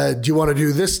 do you want to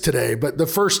do this today? But the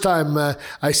first time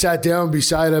I sat down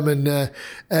beside him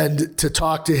and to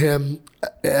talk to him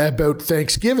about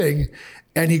Thanksgiving,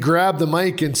 and he grabbed the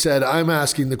mic and said, I'm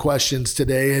asking the questions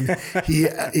today. And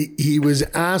he was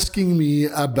asking me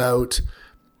about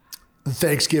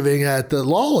Thanksgiving at the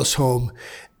Lawless home.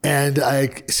 And I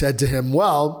said to him,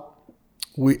 well,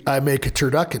 I make a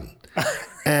turducken.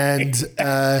 And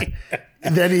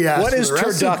then he asked, what is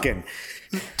turducken?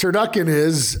 Turducken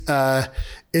is,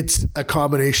 it's a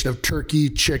combination of turkey,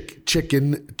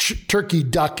 turkey,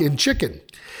 duck, and chicken.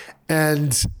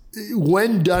 And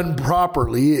when done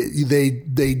properly, they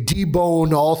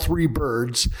debone all three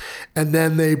birds, and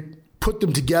then they put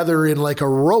them together in like a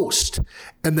roast,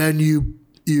 and then you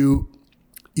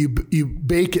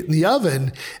bake it in the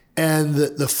oven, and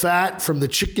the fat from the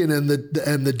chicken and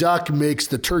the duck makes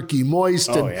the turkey moist.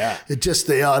 Oh, and yeah.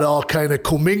 it all kind of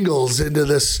commingles into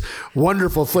this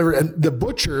wonderful flavor. And the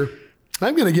butcher,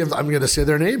 I'm going to say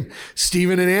their name,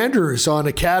 Stephen and Andrews on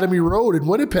Academy Road in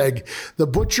Winnipeg. The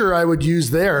butcher I would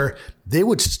use there, they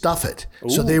would stuff it. Ooh.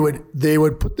 So they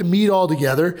would put the meat all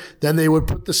together, then they would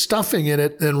put the stuffing in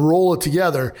it and roll it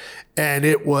together. And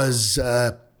it was,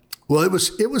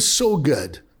 it was so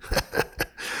good.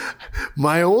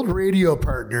 My old radio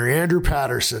partner, Andrew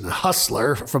Patterson,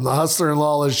 Hustler from the Hustler and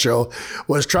Lawless show,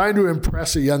 was trying to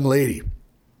impress a young lady.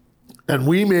 And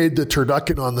we made the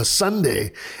turducken on the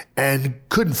Sunday and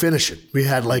couldn't finish it. We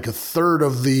had like a third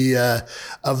of the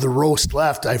roast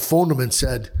left. I phoned him and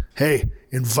said, "Hey,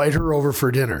 invite her over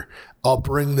for dinner. I'll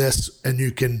bring this and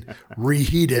you can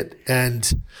reheat it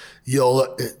and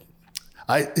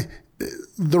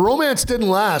the romance didn't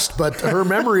last, but her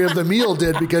memory of the meal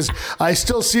did, because I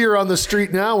still see her on the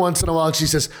street now once in a while and she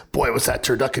says, "Boy, was that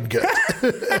turducken good."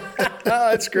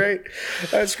 That's great.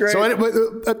 That's great.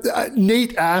 So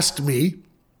Nate asked me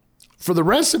for the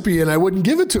recipe and I wouldn't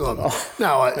give it to him. Oh.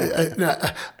 No,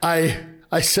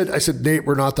 I said, "Nate,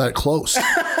 we're not that close."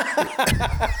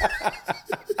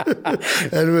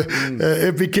 And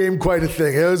it became quite a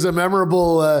thing. It was a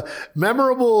memorable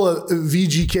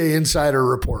VGK insider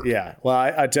report. Yeah. Well,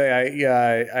 I tell you,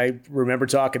 I remember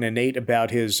talking to Nate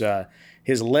about his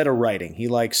letter writing. He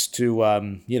likes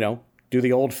to, do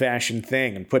the old fashioned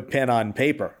thing and put pen on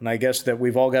paper. And I guess that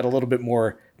we've all got a little bit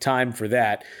more time for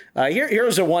that.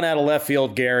 Here's a one out of left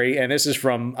field, Gary. And this is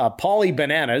from Paulie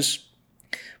Bananas.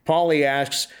 Paulie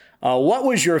asks, what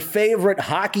was your favorite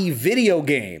hockey video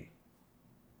game?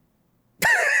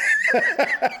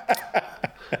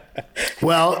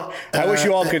 Well, I wish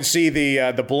you all could see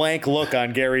the blank look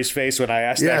on Gary's face when I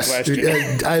asked that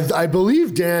question. I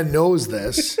believe Dan knows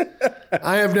this.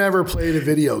 I have never played a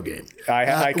video game.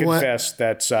 I confess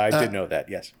that I did know that,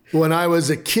 yes. When I was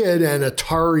a kid and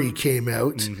Atari came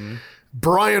out,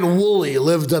 Brian Woolley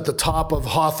lived at the top of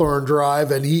Hawthorne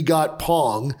Drive and he got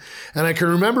Pong. And I can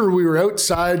remember we were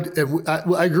outside, and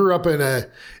I grew up in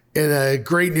a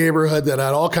great neighborhood that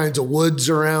had all kinds of woods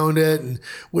around it. And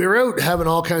we were out having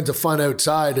all kinds of fun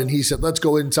outside. And he said, "Let's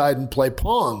go inside and play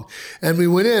Pong." And we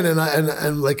went in and I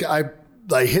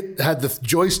had the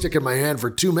joystick in my hand for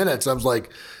 2 minutes. I was like,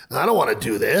 "I don't want to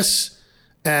do this."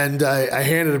 And I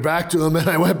handed it back to him and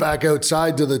I went back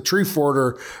outside to the tree fort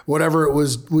or whatever it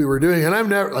was we were doing. And I've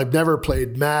never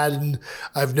played Madden.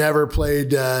 I've never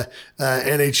played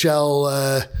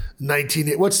NHL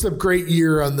 19. What's the great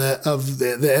year of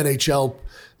the NHL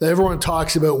that everyone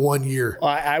talks about 1 year?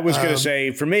 I was going to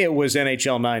say, for me, it was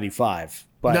NHL 95.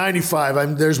 But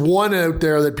 95. There's one out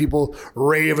there that people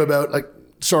rave about. Like,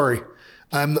 sorry.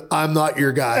 I'm not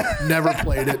your guy. Never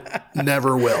played it.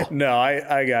 Never will. No,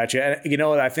 I got you. And you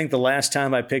know what? I think the last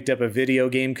time I picked up a video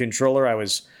game controller, I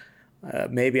was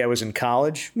maybe I was in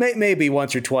college. Maybe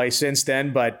once or twice since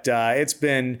then. But it's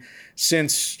been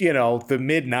since the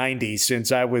mid '90s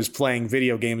since I was playing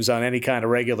video games on any kind of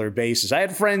regular basis. I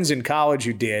had friends in college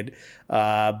who did,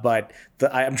 but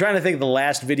I'm trying to think of the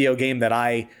last video game that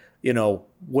I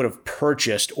would have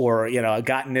purchased or,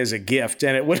 gotten as a gift.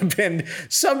 And it would have been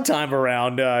sometime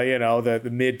around, the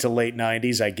mid to late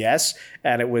 90s, I guess.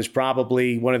 And it was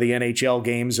probably one of the NHL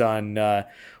games on,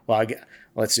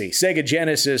 let's see, Sega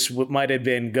Genesis might have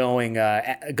been going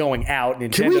out.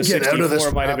 Nintendo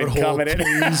 64 might have been coming in.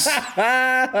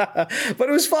 But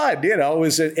it was fun, It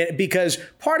was because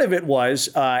part of it was,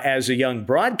 as a young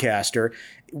broadcaster,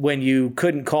 when you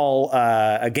couldn't call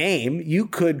a game, you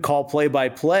could call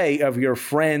play-by-play of your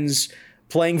friends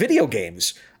playing video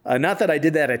games. Not that I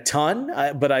did that a ton,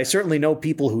 but I certainly know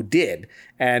people who did.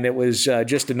 And it was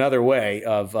just another way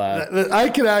of... I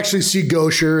could actually see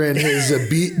Gosher in his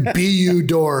BU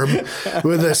dorm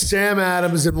with Sam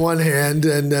Adams in one hand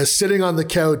and sitting on the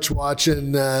couch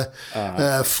watching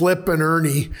Flip and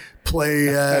Ernie play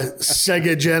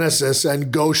Sega Genesis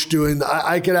and Ghosh doing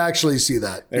I could actually see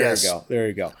that. There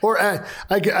you go. Or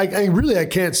I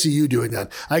can't see you doing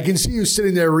that. I can see you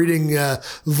sitting there reading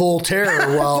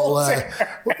Voltaire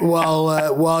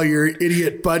while your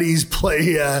idiot buddies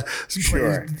play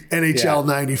NHL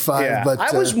 95. Yeah. But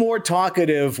I was more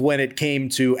talkative when it came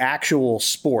to actual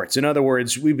sports. In other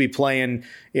words, we'd be playing,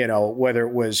 whether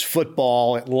it was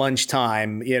football at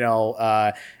lunchtime,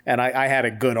 and I had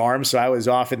a good arm, so I was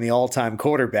often the all-time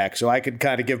quarterback. So I could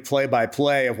kind of give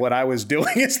play-by-play of what I was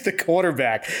doing as the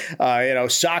quarterback.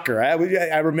 Soccer.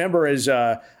 I remember as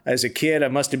a kid, I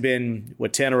must have been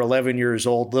 10 or 11 years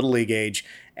old, little league age,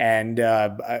 and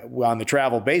on the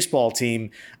travel baseball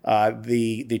team,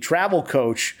 the travel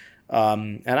coach.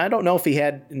 And I don't know if he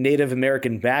had Native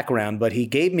American background, but he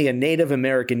gave me a Native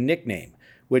American nickname,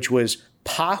 which was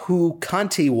Pahu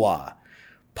Kantiwa.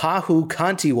 Pahu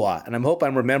Kantiwa. And I hope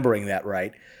I'm remembering that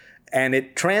right. And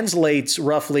it translates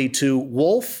roughly to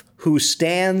wolf who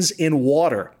stands in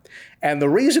water. And the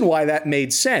reason why that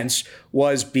made sense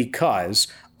was because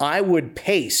I would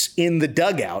pace in the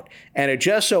dugout, and it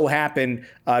just so happened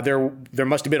there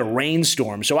must have been a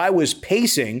rainstorm. So I was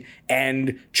pacing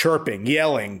and chirping,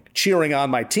 yelling, cheering on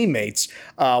my teammates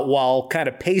while kind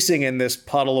of pacing in this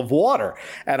puddle of water.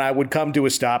 And I would come to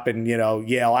a stop and,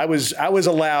 yell. I was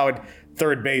a loud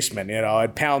third baseman.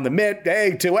 I'd pound the mitt.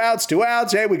 Hey, 2 outs.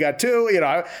 Hey, we got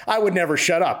 2. I would never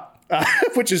shut up.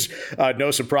 Which is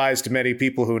no surprise to many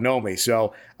people who know me.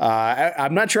 So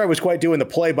I'm not sure I was quite doing the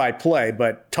play-by-play,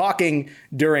 but talking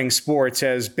during sports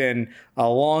has been a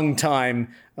long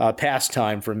time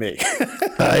pastime for me.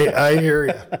 I hear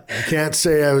you. I can't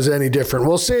say I was any different.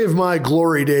 We'll save my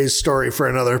glory days story for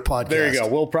another podcast. There you go.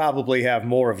 We'll probably have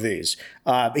more of these.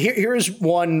 Here's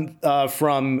one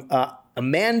from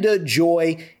Amanda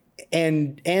Joy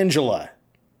and Angela.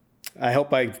 I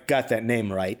hope I got that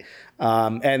name right.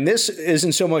 And this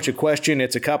isn't so much a question,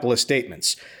 it's a couple of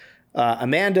statements.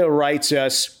 Amanda writes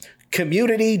us,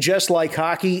 community, just like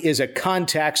hockey, is a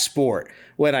contact sport.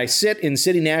 When I sit in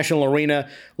City National Arena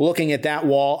looking at that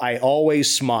wall, I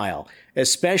always smile,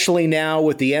 especially now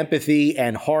with the empathy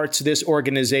and hearts this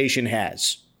organization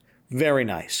has. Very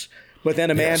nice. But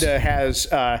then Amanda has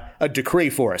a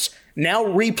decree for us. Now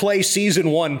replay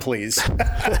season 1, please.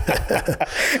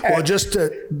 Well, just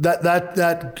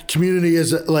that community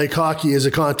is like hockey is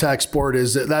a contact sport.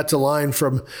 That's a line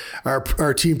from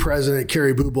our team president,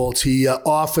 Kerry Buboltz. He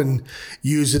often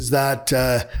uses that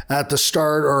at the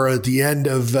start or at the end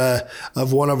of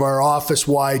one of our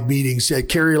office-wide meetings.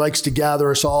 Kerry likes to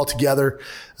gather us all together,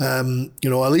 at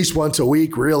least once a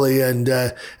week, really, and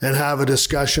have a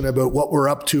discussion about what we're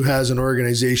up to as an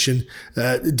organization.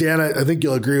 Dan, I think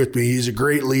you'll agree with me. He's a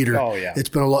great leader. Oh yeah, it's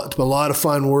been a lot of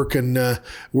fun working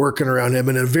around him,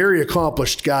 and a very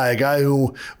accomplished guy. A guy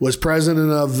who was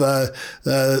president of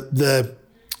the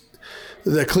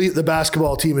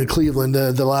basketball team in Cleveland.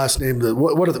 The last name,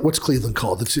 what's Cleveland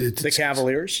called? It's the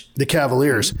Cavaliers. The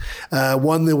Cavaliers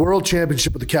won the World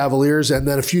Championship with the Cavaliers, and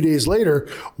then a few days later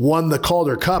won the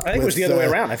Calder Cup. I think it was the other way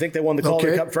around. I think they won the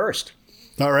Calder Cup first.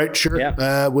 All right, sure.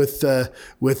 Yeah. With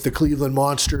the Cleveland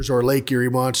Monsters or Lake Erie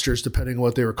Monsters, depending on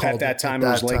what they were called. At that time, it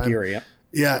was Lake Erie. Yeah.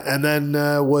 Yeah, and then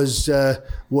was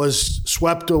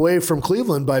swept away from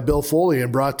Cleveland by Bill Foley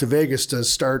and brought to Vegas to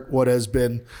start what has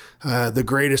been the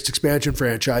greatest expansion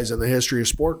franchise in the history of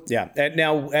sport. Yeah. And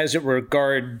now, as it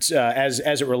regards as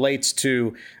it relates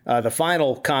to the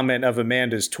final comment of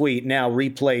Amanda's tweet, now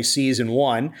replay season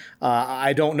 1.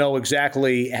 I don't know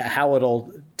exactly how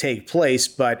it'll take place,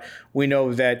 but we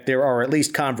know that there are at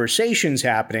least conversations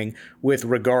happening with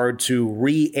regard to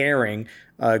re-airing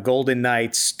Golden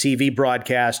Knights TV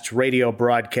broadcasts, radio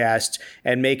broadcasts,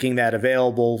 and making that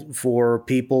available for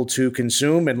people to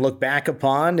consume and look back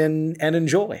upon and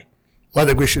enjoy. Well, I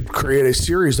think we should create a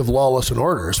series of Lawless in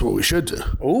Order is what we should do.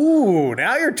 Ooh,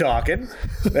 now you're talking.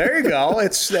 There you go.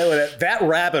 It's that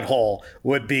rabbit hole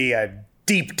would be a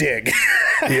deep dig.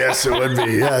 Yes, it would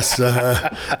be. Yes.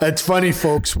 It's funny,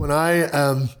 folks, when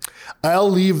I'll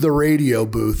leave the radio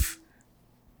booth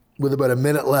with about a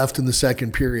minute left in the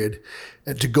second period,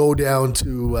 and to go down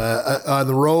to on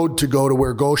the road to go to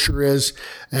where Gosher is,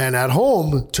 and at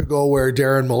home to go where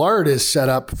Darren Millard is set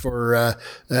up for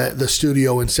the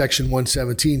studio in section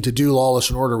 117 to do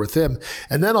Lawless in Order with him.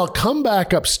 And then I'll come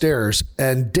back upstairs,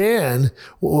 and Dan,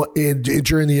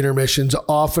 during the intermissions,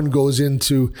 often goes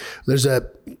into, there's a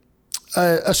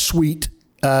suite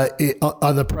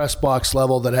on the press box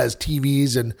level that has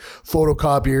TVs and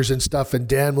photocopiers and stuff, and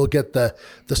Dan will get the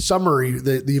summary,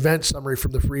 the event summary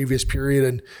from the previous period,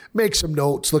 and make some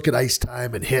notes, look at ice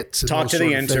time and hits, and talk to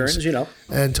the interns,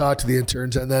 and talk to the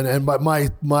interns, and then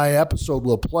my episode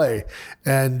will play,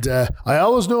 and I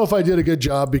always know if I did a good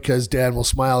job because Dan will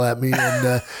smile at me,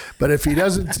 and but if he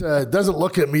doesn't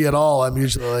look at me at all, I'm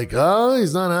usually like, oh,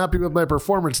 he's not happy with my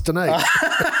performance tonight.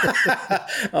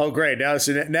 Oh, great!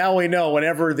 Now we know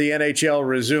whenever the NHL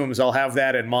resumes, I'll have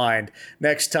that in mind.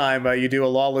 Next time you do a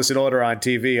Lawless in Order on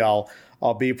TV,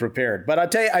 I'll be prepared. But I'll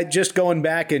tell you, I just going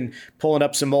back and pulling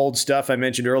up some old stuff. I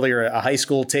mentioned earlier a high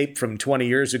school tape from 20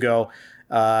 years ago,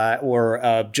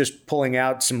 or just pulling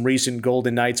out some recent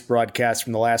Golden Knights broadcasts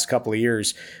from the last couple of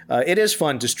years. It is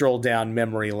fun to stroll down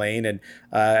memory lane, and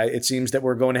it seems that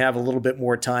we're going to have a little bit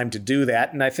more time to do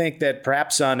that. And I think that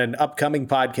perhaps on an upcoming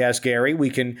podcast, Gary, we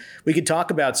can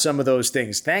talk about some of those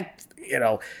things.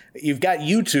 You've got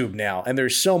YouTube now, and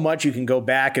there's so much you can go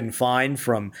back and find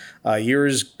from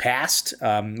years past,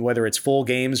 whether it's full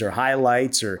games or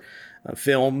highlights or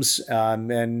films,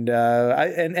 and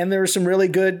there are some really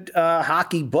good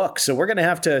hockey books. So we're going to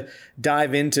have to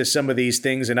dive into some of these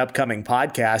things in upcoming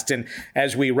podcasts. And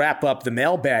as we wrap up the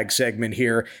mailbag segment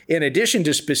here, in addition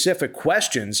to specific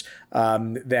questions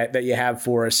that you have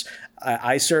for us,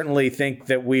 I certainly think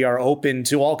that we are open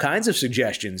to all kinds of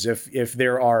suggestions. If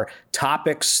there are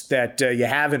topics that you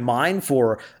have in mind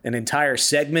for an entire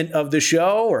segment of the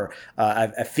show or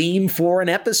a theme for an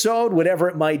episode, whatever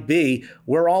it might be,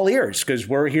 we're all ears because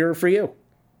we're here for you.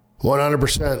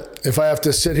 100%. If I have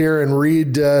to sit here and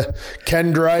read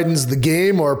Ken Dryden's The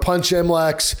Game or Punch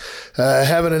Imlach's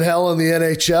Heaven and Hell in the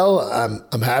NHL,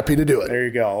 I'm happy to do it. There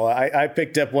you go. I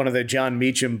picked up one of the John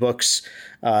Meacham books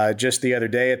just the other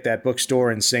day at that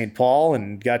bookstore in St. Paul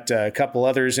and got a couple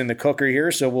others in the cooker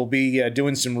here. So we'll be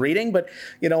doing some reading, but,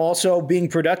 also being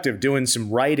productive, doing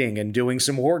some writing and doing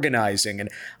some organizing.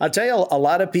 And I'll tell you, a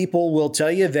lot of people will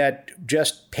tell you that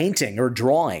just painting or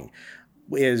drawing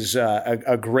is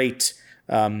a great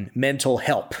mental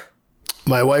help.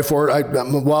 My wife ordered,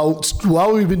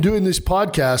 while we've been doing this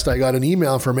podcast, I got an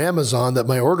email from Amazon that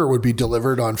my order would be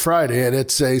delivered on Friday, and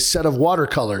it's a set of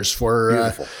watercolors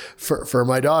for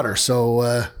my daughter.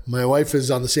 So my wife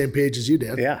is on the same page as you,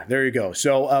 Dan. Yeah, there you go.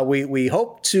 So we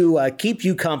hope to keep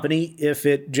you company, if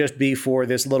it just be for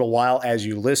this little while as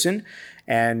you listen.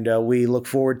 And we look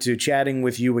forward to chatting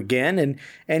with you again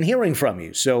and hearing from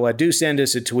you. So do send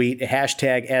us a tweet,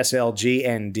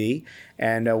 #SLGND.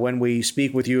 And when we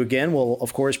speak with you again, we'll,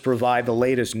 of course, provide the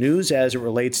latest news as it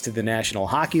relates to the National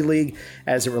Hockey League,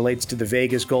 as it relates to the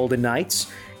Vegas Golden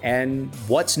Knights, and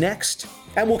what's next.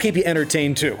 And we'll keep you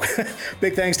entertained, too.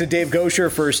 Big thanks to Dave Gaucher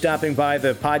for stopping by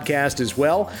the podcast as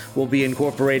well. We'll be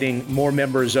incorporating more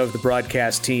members of the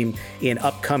broadcast team in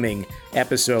upcoming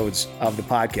episodes of the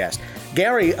podcast.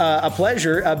 Gary, a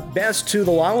pleasure. Best to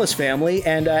the Lawless family.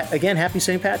 And again, happy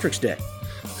St. Patrick's Day.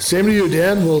 Same to you,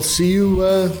 Dan. We'll see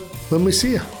you when we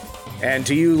see you. And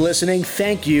to you listening,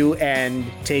 thank you and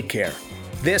take care.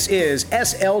 This is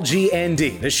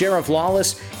SLGND, the Sheriff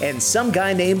Lawless and Some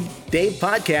Guy Named Dave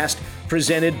podcast,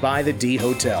 presented by the D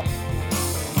Hotel.